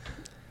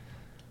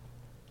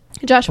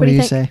 Josh. What What do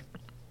you think? say?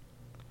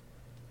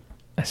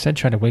 I said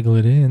try to wiggle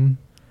it in.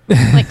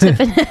 Like to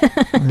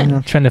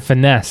finesse. Trying to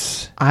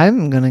finesse.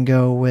 I'm gonna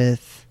go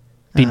with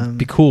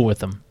Be cool with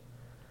them.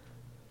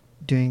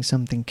 doing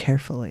something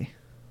carefully.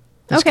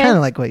 It's Okay. kind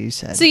of like what you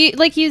said. So you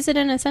like use it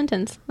in a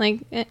sentence, like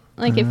if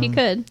you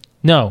could.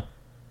 No.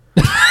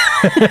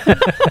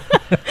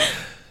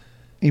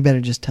 You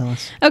better just tell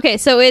us. Okay,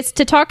 so it's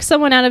to talk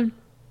someone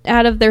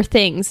out of their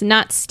things,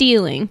 not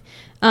stealing.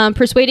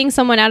 Persuading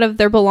someone out of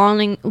their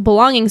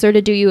belongings or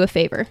to do you a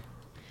favor.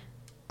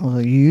 Well,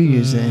 you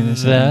use it in a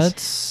sense.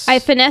 That's I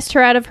finessed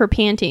her out of her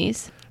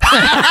panties. All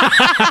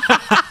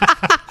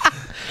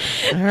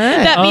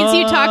right. That means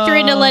you talked her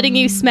into letting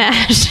you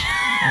smash.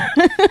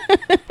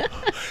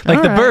 like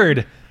All the right.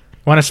 bird.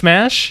 Want to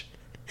smash?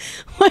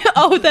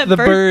 Oh, that The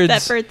bird, birds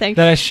that bird thing.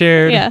 that I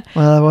shared. Yeah.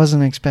 Well, I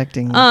wasn't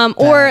expecting. Or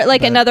that,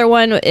 like but- another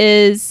one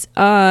is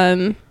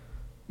No,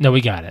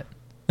 we got it.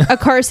 a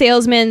car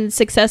salesman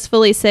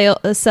successfully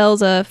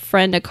sells a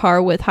friend a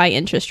car with high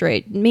interest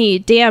rate. Me,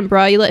 damn,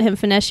 bro, you let him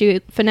finesse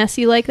you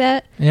like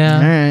that? Yeah.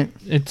 All right.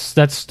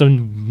 That's the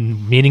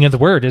meaning of the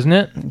word, isn't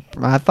it?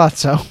 I thought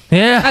so.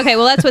 Yeah. Okay,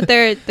 well that's what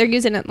they're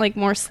using it like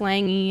more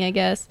slangy, I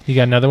guess. You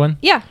got another one?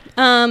 Yeah.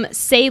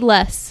 Say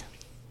less.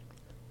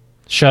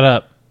 Shut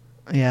up.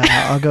 Yeah,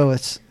 I'll go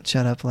with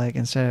shut up. Like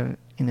instead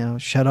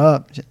of shut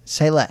up,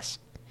 say less.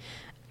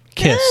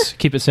 Kiss.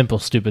 Keep it simple,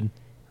 stupid.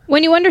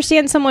 When you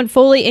understand someone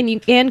fully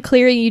and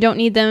clearly, you don't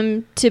need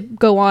them to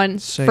go on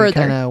So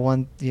further. you kind of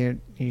want you.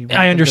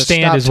 I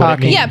understand stop is what it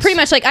talking. means. Yeah, pretty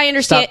much like I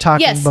understand. Stop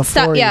talking yes,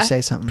 before yeah, you say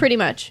something. Pretty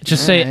much.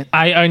 Just All say, right.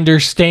 I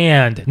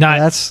understand, not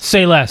That's-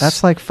 say less.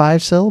 That's like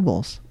 5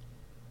 syllables.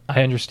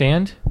 I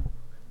understand.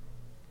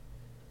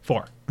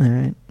 4. All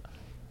right,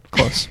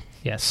 close.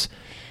 Yes.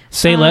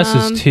 Say less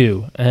is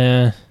 2.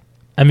 I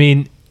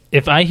mean,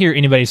 if I hear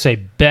anybody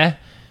say "beh"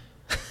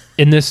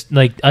 in this,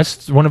 like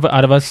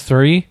out of us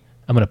 3,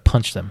 I'm gonna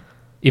punch them,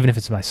 even if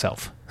it's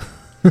myself.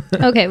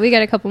 Okay, we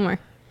got a couple more.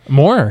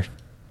 More.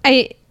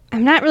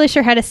 I'm not really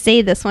sure how to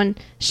say this one.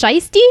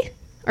 Shiesty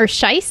or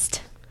shist?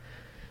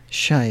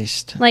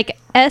 Shiest. Like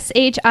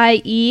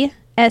SHIEST,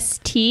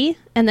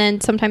 and then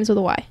sometimes with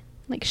a Y.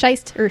 Like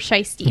shist or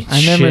shisty.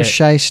 I remember Shit.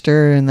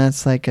 shyster, and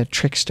that's like a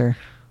trickster.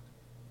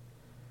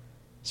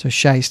 So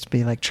shyst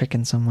be like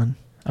tricking someone.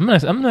 I'm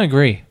gonna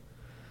agree.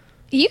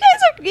 You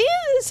guys are.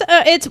 Yes,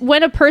 it's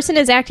when a person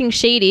is acting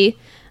shady.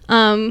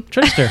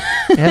 Trickster.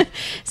 Yep.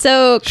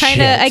 So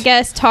kind of, Shit. I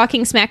guess,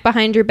 talking smack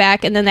behind your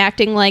back and then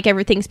acting like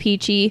everything's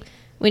peachy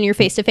when you're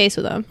face to face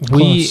with them.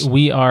 Close.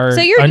 we are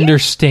So you're-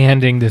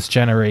 understanding this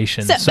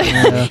generation. So- So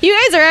You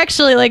guys are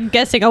actually like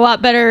guessing a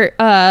lot better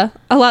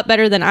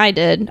than I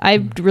did.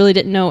 I really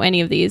didn't know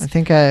any of these. I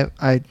think I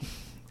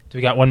do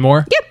we got one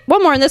more? Yep,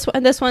 one more. And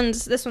this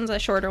one's a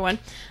shorter one.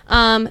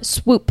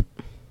 Swoop.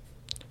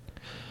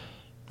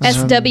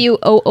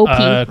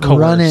 SWOOP. Coerce.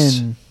 run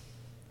in.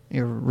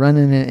 You're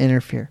running and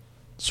interfere.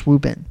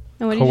 Swoop in.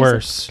 And what did you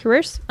Coerce. say?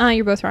 Coerce?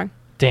 You're both wrong.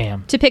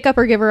 Damn. To pick up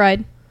or give a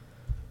ride.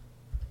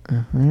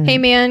 Hey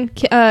man,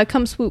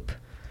 come swoop.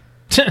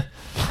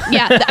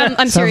 Yeah, I'm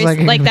Sounds serious. like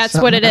Like, it was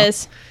that's what it something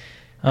is.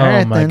 Oh All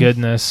right, my then.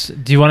 goodness.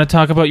 Do you want to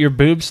talk about your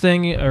boobs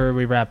thing, or are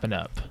we wrapping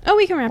up? Oh,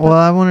 we can wrap Well, up.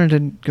 I wanted to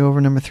go over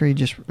number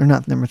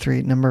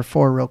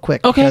 4 real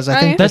quick. Okay. Because I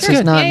think Alright, this sure.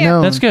 is not Yeah, yeah.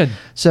 known. That's good.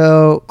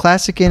 So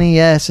Classic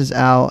NES is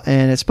out,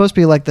 and it's supposed to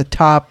be like the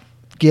top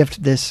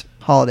gift this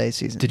holiday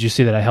season. Did you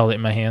see that I held it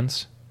in my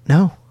hands?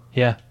 No.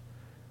 Yeah.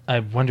 I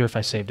wonder if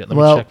I saved it. Let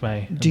me Well, check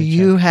my. let do me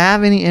you check.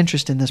 have any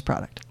interest in this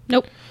product?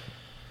 Nope.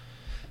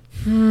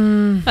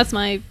 That's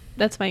my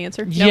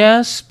answer. Nope.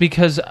 Yes,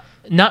 because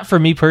not for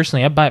me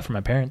personally. I buy it for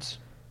my parents.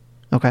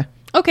 Okay.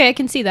 Okay, I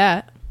can see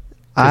that.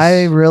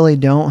 I really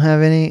don't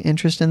have any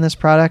interest in this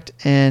product,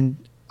 and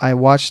I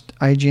watched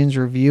IGN's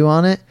review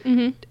on it,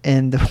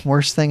 and the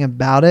worst thing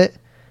about it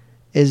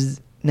is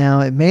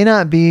now it may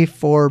not be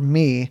for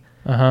me,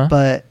 Uh huh.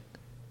 but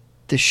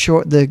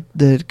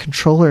the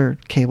controller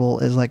cable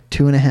is like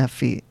 2.5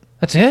 feet.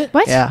 That's it.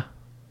 What? Yeah.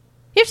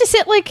 You have to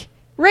sit like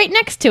right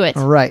next to it.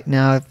 Right.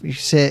 Now, if you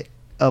sit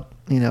up,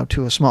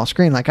 to a small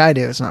screen like I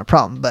do, it's not a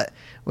problem. But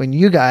when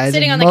you guys,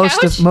 Sitting and on the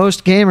couch?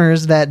 most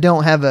gamers that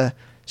don't have a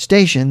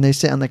station, they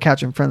sit on the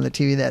couch in front of the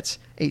TV that's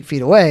 8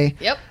 feet away.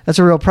 Yep. That's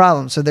a real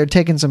problem. So they're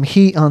taking some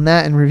heat on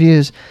that in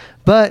reviews.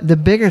 But the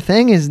bigger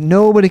thing is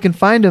nobody can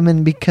find them,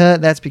 and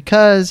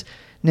because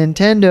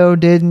Nintendo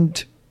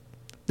didn't.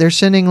 They're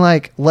sending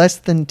like less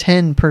than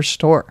 10 per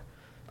store.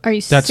 Are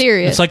you That's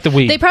serious? It's like the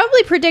Wii. They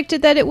probably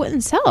predicted that it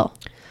wouldn't sell.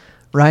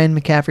 Ryan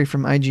McCaffrey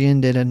from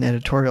IGN did an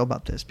editorial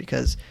about this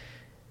because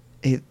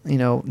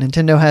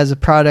Nintendo has a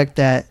product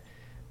that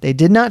they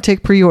did not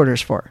take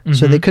pre-orders for,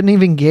 so they couldn't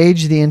even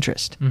gauge the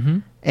interest.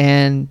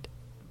 And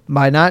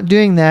by not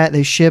doing that,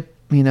 they ship,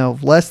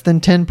 less than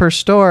 10 per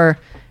store,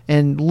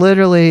 and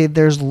literally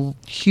there's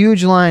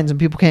huge lines and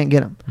people can't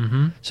get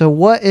them. So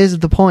what is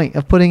the point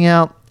of putting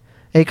out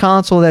a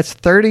console that's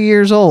 30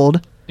 years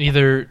old,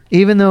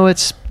 even though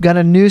it's got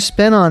a new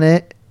spin on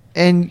it,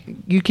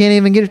 and you can't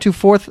even get it to a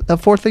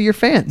fourth of your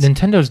fans?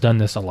 Nintendo's done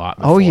this a lot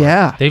before. Oh,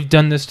 yeah. They've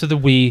done this to the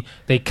Wii.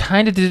 They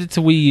kind of did it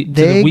to the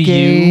They Wii U.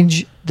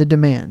 gauge the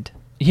demand.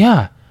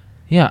 Yeah.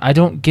 I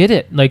don't get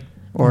it. Like,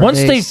 Or once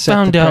they they set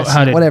found the out how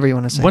precedent, to... whatever you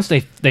want to say. Once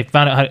they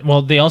found out how to...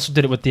 Well, they also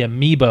did it with the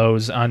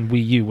Amiibos on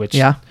Wii U, which...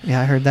 Yeah,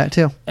 I heard that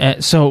too.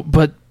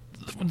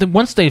 But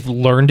once they've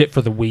learned it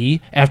for the Wii,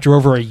 after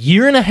over a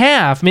year and a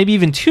half, maybe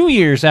even 2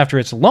 years after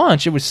its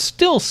launch, it was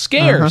still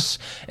scarce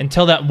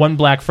until that one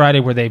Black Friday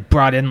where they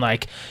brought in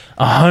like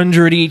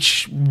 100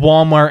 each.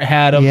 Walmart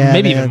had them,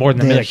 maybe even more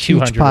than that, maybe like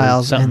 200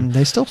 piles, and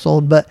they still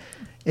sold. But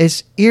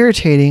it's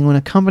irritating when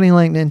a company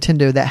like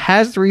Nintendo that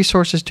has the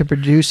resources to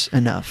produce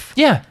enough,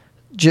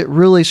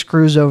 really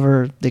screws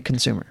over the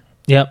consumer.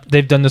 Yep,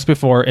 they've done this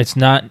before. It's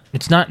not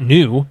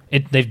new.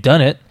 They've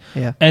done it.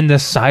 Yeah. And the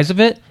size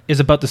of it is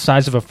about the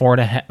size of a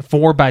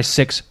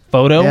 4x6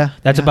 photo. Yeah,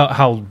 That's yeah. about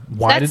how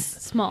wide That's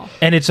small.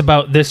 And it's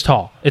about this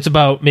tall. It's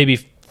about maybe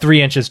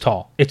 3 inches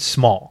tall. It's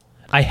small.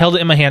 I held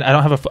it in my hand.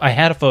 I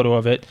had a photo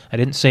of it. I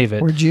didn't save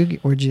it. Where'd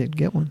you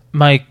get one?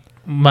 My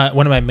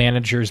one of my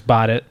managers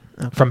bought it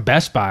from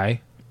Best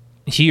Buy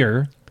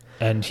here,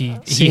 and he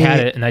had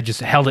it, and I just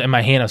held it in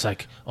my hand. I was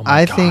like, oh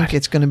my God. I think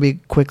it's going to be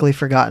quickly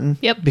forgotten.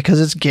 Yep. Because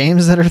it's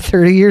games that are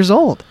 30 years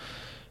old.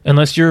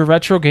 Unless you're a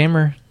retro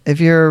gamer. If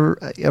you're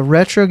a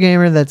retro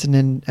gamer that's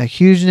a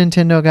huge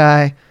Nintendo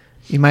guy,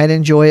 you might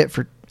enjoy it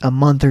for a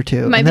month or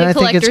two. Might and be then a I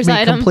think it's collector's been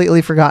item.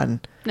 completely forgotten.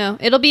 No,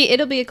 it'll be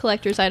a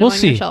collector's item We'll on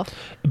see. your shelf.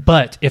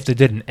 But if they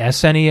did an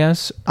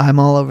SNES, I'm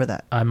all over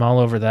that. I'm all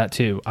over that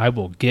too. I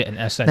will get an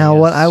SNES. Now,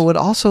 what I would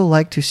also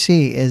like to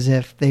see is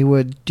if they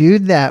would do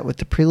that with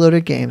the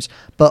preloaded games,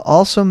 but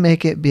also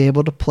make it be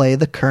able to play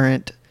the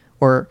current,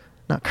 or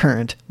not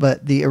current,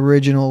 but the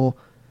original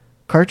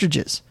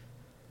cartridges.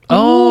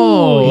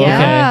 Oh, Ooh, okay.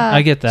 yeah.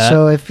 I get that.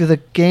 So if the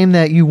game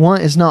that you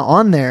want is not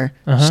on there,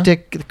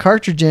 stick the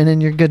cartridge in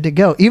and you're good to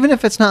go. Even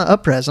if it's not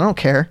up-res, I don't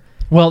care.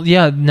 Well,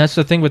 yeah, and that's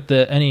the thing with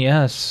the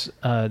NES.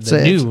 So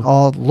it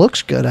all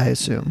looks good, I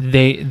assume.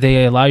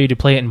 They allow you to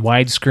play it in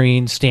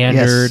widescreen,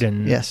 standard, Yes,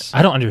 and yes.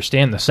 I don't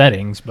understand the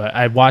settings, but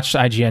I watched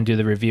IGN do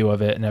the review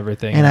of it and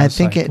everything. And I was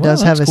think like, it does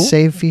well, have a that's cool.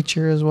 save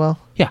feature as well.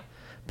 Yeah.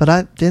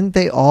 But didn't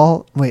they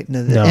all... Wait,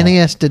 no, the No.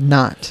 NES did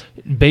not.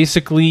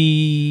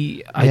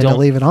 Basically, I had to don't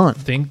leave it on.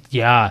 think...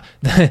 Yeah.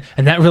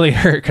 And that really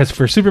hurt, because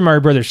for Super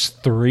Mario Brothers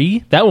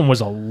 3, that one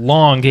was a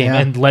long game. Yeah.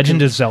 And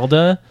Legend of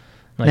Zelda,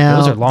 like, Now,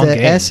 those are long the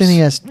games.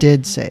 SNES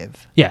did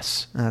save.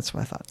 Yes. That's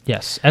what I thought.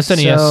 Yes.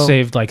 SNES So-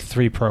 saved like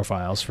 3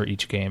 profiles for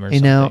each game or You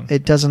something. know,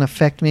 it doesn't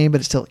affect me,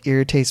 but it still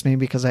irritates me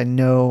because I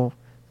know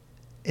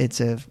it's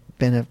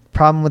been a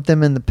problem with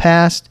them in the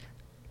past.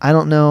 I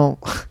don't know.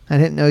 I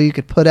didn't know you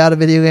could put out a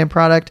video game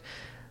product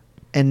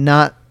and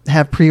not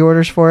have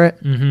pre-orders for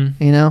it.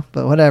 Mm-hmm.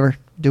 But whatever.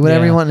 Do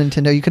whatever Yeah. you want,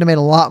 Nintendo. You could have made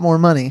a lot more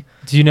money.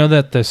 Do you know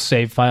that the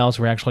save files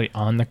were actually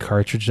on the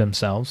cartridge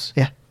themselves?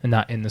 Yeah. And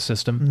not in the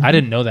system? Mhm. I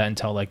didn't know that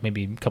until like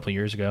maybe a couple of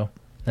years ago.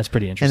 That's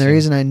pretty And interesting. the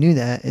reason I knew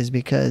that is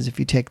because if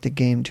you take the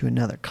game to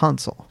another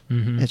console,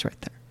 Mhm. it's right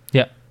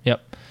there.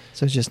 Yep.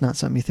 So it's just not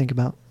something you think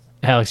about.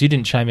 Alex, you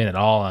didn't chime in at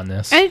all on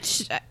this.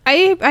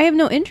 I have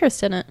no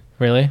interest in it.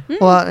 Really?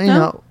 Well, you no.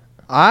 know,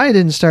 I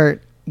didn't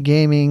start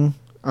gaming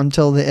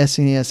until the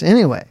SNES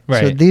anyway. So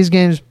Right. these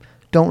games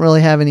don't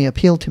really have any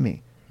appeal to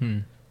me. Hmm.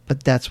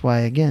 But that's why,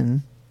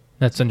 again,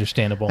 That's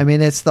understandable. I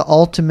mean, it's the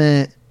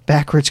ultimate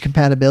backwards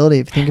compatibility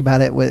if you think about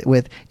it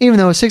with even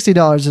though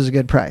 $60 is a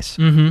good price.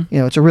 Mm-hmm.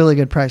 It's a really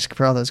good price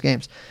for all those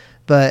games.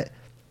 But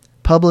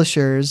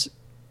publishers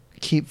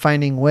keep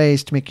finding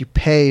ways to make you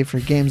pay for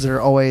games that are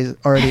always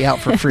already out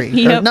for free.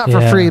 Or Yep. not for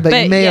Yeah. free, but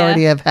you But, may yeah.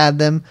 already have had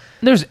them.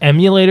 There's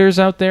emulators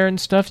out there and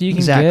stuff you can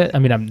Exactly. get. I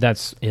mean,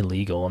 that's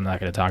illegal. I'm not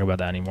going to talk about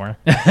that anymore.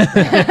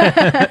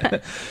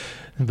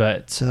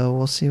 But So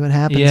we'll see what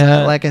happens.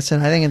 Yeah. Like I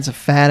said, I think it's a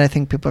fad. I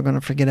think people are going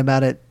to forget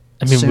about it.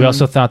 I mean, soon. we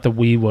also thought the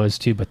Wii was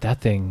too, but that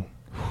thing,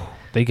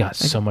 they got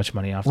so much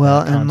money off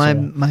Well, that and my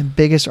console.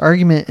 biggest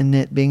argument in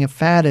it being a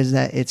fad is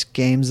that it's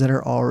games that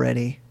are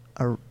already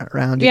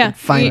around. You Yeah, can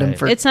find them Right.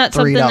 for It's not $3.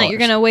 something that you're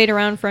going to wait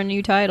around for a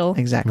new title.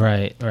 Exactly.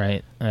 Right.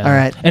 All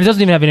right. And it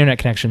doesn't even have an internet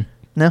connection.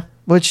 No,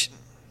 which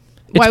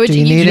Why would do you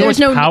you need need it? There's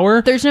Do you know no what's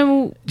power? There's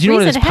no. Do you know what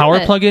reason this to have power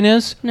it. plug-in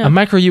is? No. A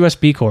micro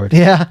USB cord.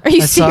 yeah, Are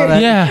you I saw that.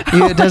 serious?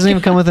 Yeah. It doesn't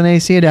even come with an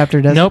AC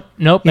adapter, does Nope.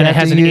 it? Nope. You And it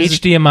have has to an use-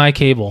 HDMI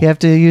cable. You have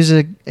to use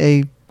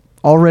a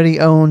already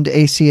owned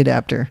AC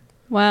adapter.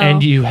 Wow.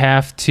 And you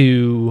have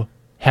to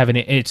have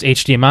it's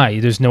HDMI.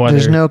 There's no other.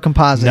 There's no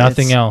composite.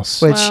 nothing It's-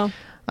 else. Which Wow.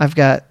 I've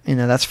got.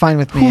 That's fine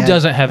with me. Who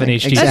doesn't have an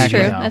HDMI? That's Exactly.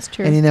 true. now? That's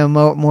true. And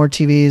more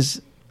TVs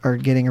are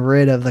getting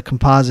rid of the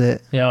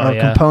composite Yeah, oh, or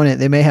yeah. component.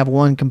 They may have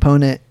one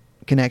component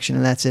connection,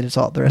 and that's it. It's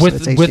all the rest with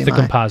of it's HDMI. with the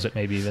composite,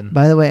 maybe even.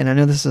 By the way, and I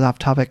know this is off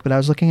topic, but I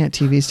was looking at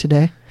TVs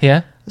today.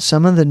 Yeah.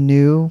 Some of the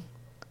new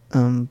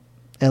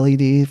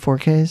LED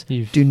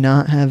 4Ks do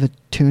not have a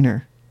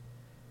tuner.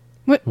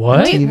 What?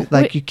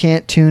 Like you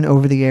can't tune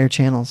over the air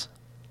channels.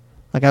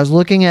 Like I was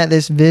looking at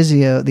this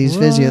Vizio,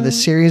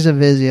 this series of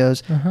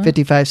Vizios,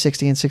 55,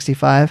 60, and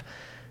 65.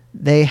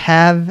 They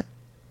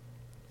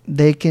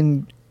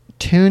can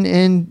tune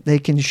in, they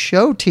can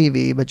show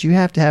TV, but you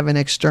have to have an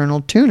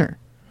external tuner.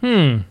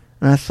 And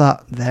I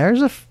thought,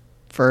 there's a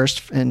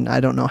first in I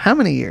don't know how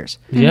many years.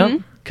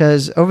 Yep.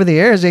 Because over the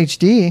air is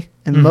HD,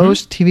 and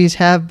most TVs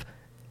have,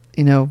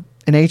 an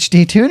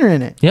HD tuner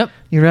in it. Yep.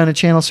 You run a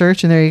channel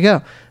search, and there you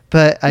go.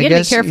 But I You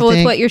gotta guess be careful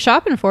with what you're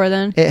shopping for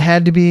then. it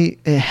had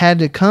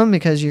to come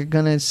because you're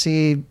gonna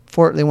see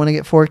they want to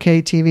get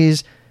 4K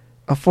TVs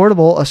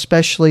affordable,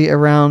 especially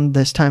around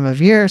this time of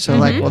year. So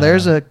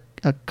there's a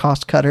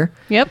cost cutter.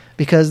 Yep.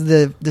 Because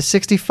the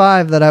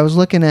 65 that I was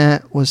looking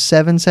at was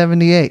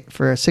 $778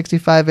 for a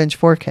 65-inch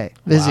 4K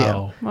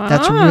Vizio. Wow.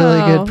 That's a really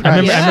good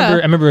price. I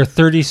remember a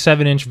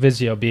 37-inch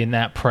Vizio being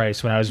that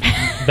price when I was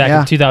back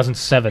in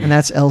 2007. And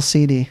that's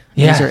LCD.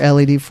 Yeah. These are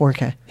LED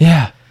 4K.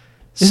 Yeah.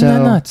 Isn't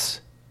that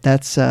nuts?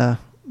 That's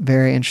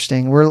very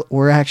interesting.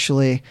 We're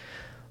actually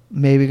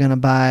maybe going to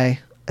buy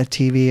a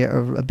TV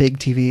or a big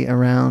TV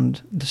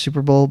around the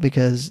Super Bowl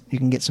because you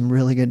can get some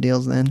really good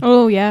deals then.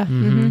 Oh yeah.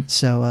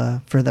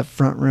 So for the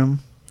front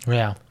room,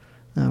 Yeah.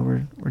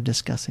 we're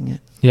discussing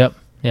it. Yep.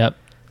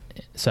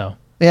 So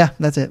Yeah,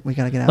 that's it. We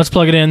got to get out. let's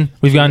plug it in.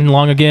 We've gone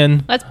long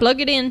again. Let's plug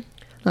it in.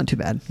 Not too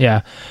bad.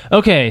 Yeah.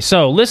 Okay,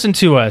 so listen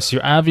to us.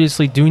 You're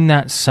obviously doing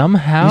that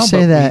somehow. You say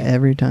but that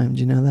every time.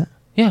 Do you know that?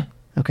 Yeah.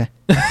 Okay.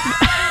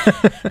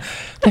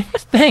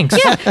 Thanks.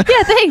 Yeah,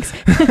 thanks.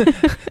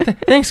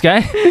 Thanks,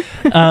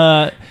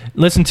 guy.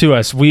 Listen to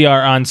us. We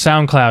are on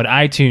SoundCloud,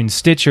 iTunes,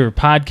 Stitcher,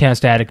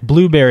 Podcast Addict,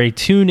 Blueberry,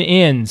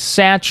 TuneIn,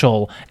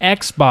 Satchel,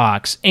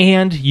 Xbox,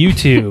 and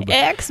YouTube.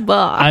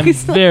 Xbox. I'm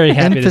very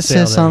happy to say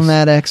all Emphasis on those.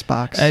 that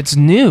Xbox. It's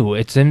new.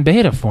 It's in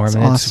beta form. It's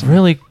and awesome. It's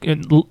really,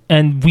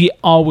 and we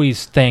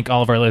always thank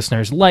all of our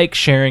listeners. Like,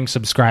 sharing,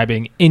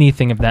 subscribing,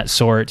 anything of that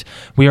sort.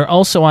 We are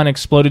also on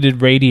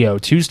Exploded Radio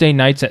Tuesday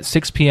nights at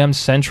 6 p.m.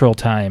 Central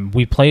Time.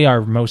 We play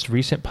our most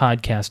recent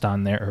podcast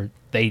on there, or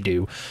they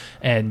do,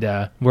 and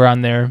we're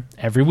on there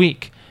every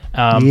week.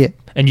 And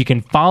you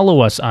can follow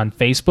us on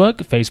Facebook,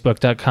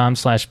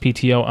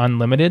 facebook.com/PTO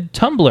Unlimited,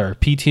 Tumblr,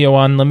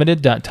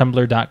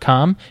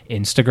 PTOUnlimited.tumblr.com,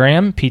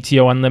 Instagram,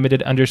 PTO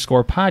Unlimited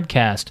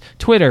 _podcast,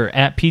 Twitter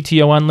at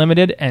PTO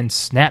Unlimited, and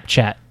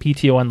Snapchat,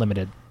 PTO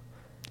Unlimited.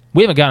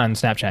 We haven't gotten on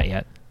Snapchat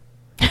yet.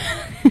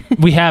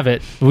 We have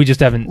it. We just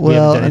haven't. Well, we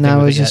haven't done and anything I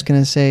with was it just yet.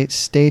 going to say,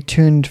 stay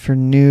tuned for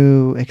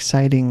new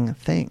exciting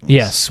things.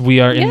 Yes, we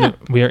are Yeah.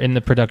 we are in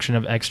the production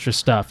of extra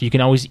stuff. You can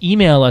always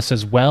email us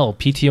as well,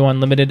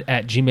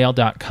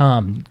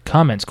 ptounlimited@gmail.com.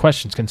 Comments,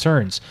 questions,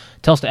 concerns.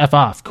 Tell us to F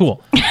off.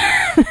 Cool.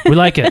 We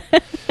like it.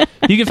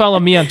 You can follow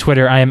me on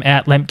Twitter. I am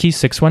at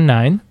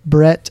Lemke619.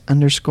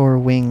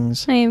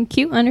 Brett_Wings. I am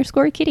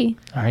cute_kitty.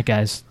 All right,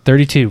 guys.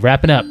 32.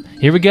 Wrapping up.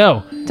 Here we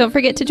go. Don't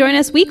forget to join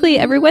us weekly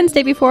every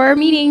Wednesday before our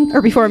meeting,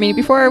 or before our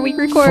week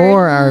record.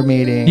 For our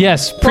meeting.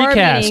 Yes, For our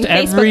precast meeting,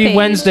 every Facebook page,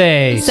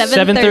 Wednesday,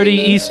 7:30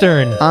 7:30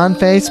 Eastern. On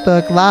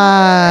Facebook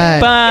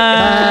Live. Bye.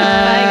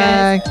 Bye,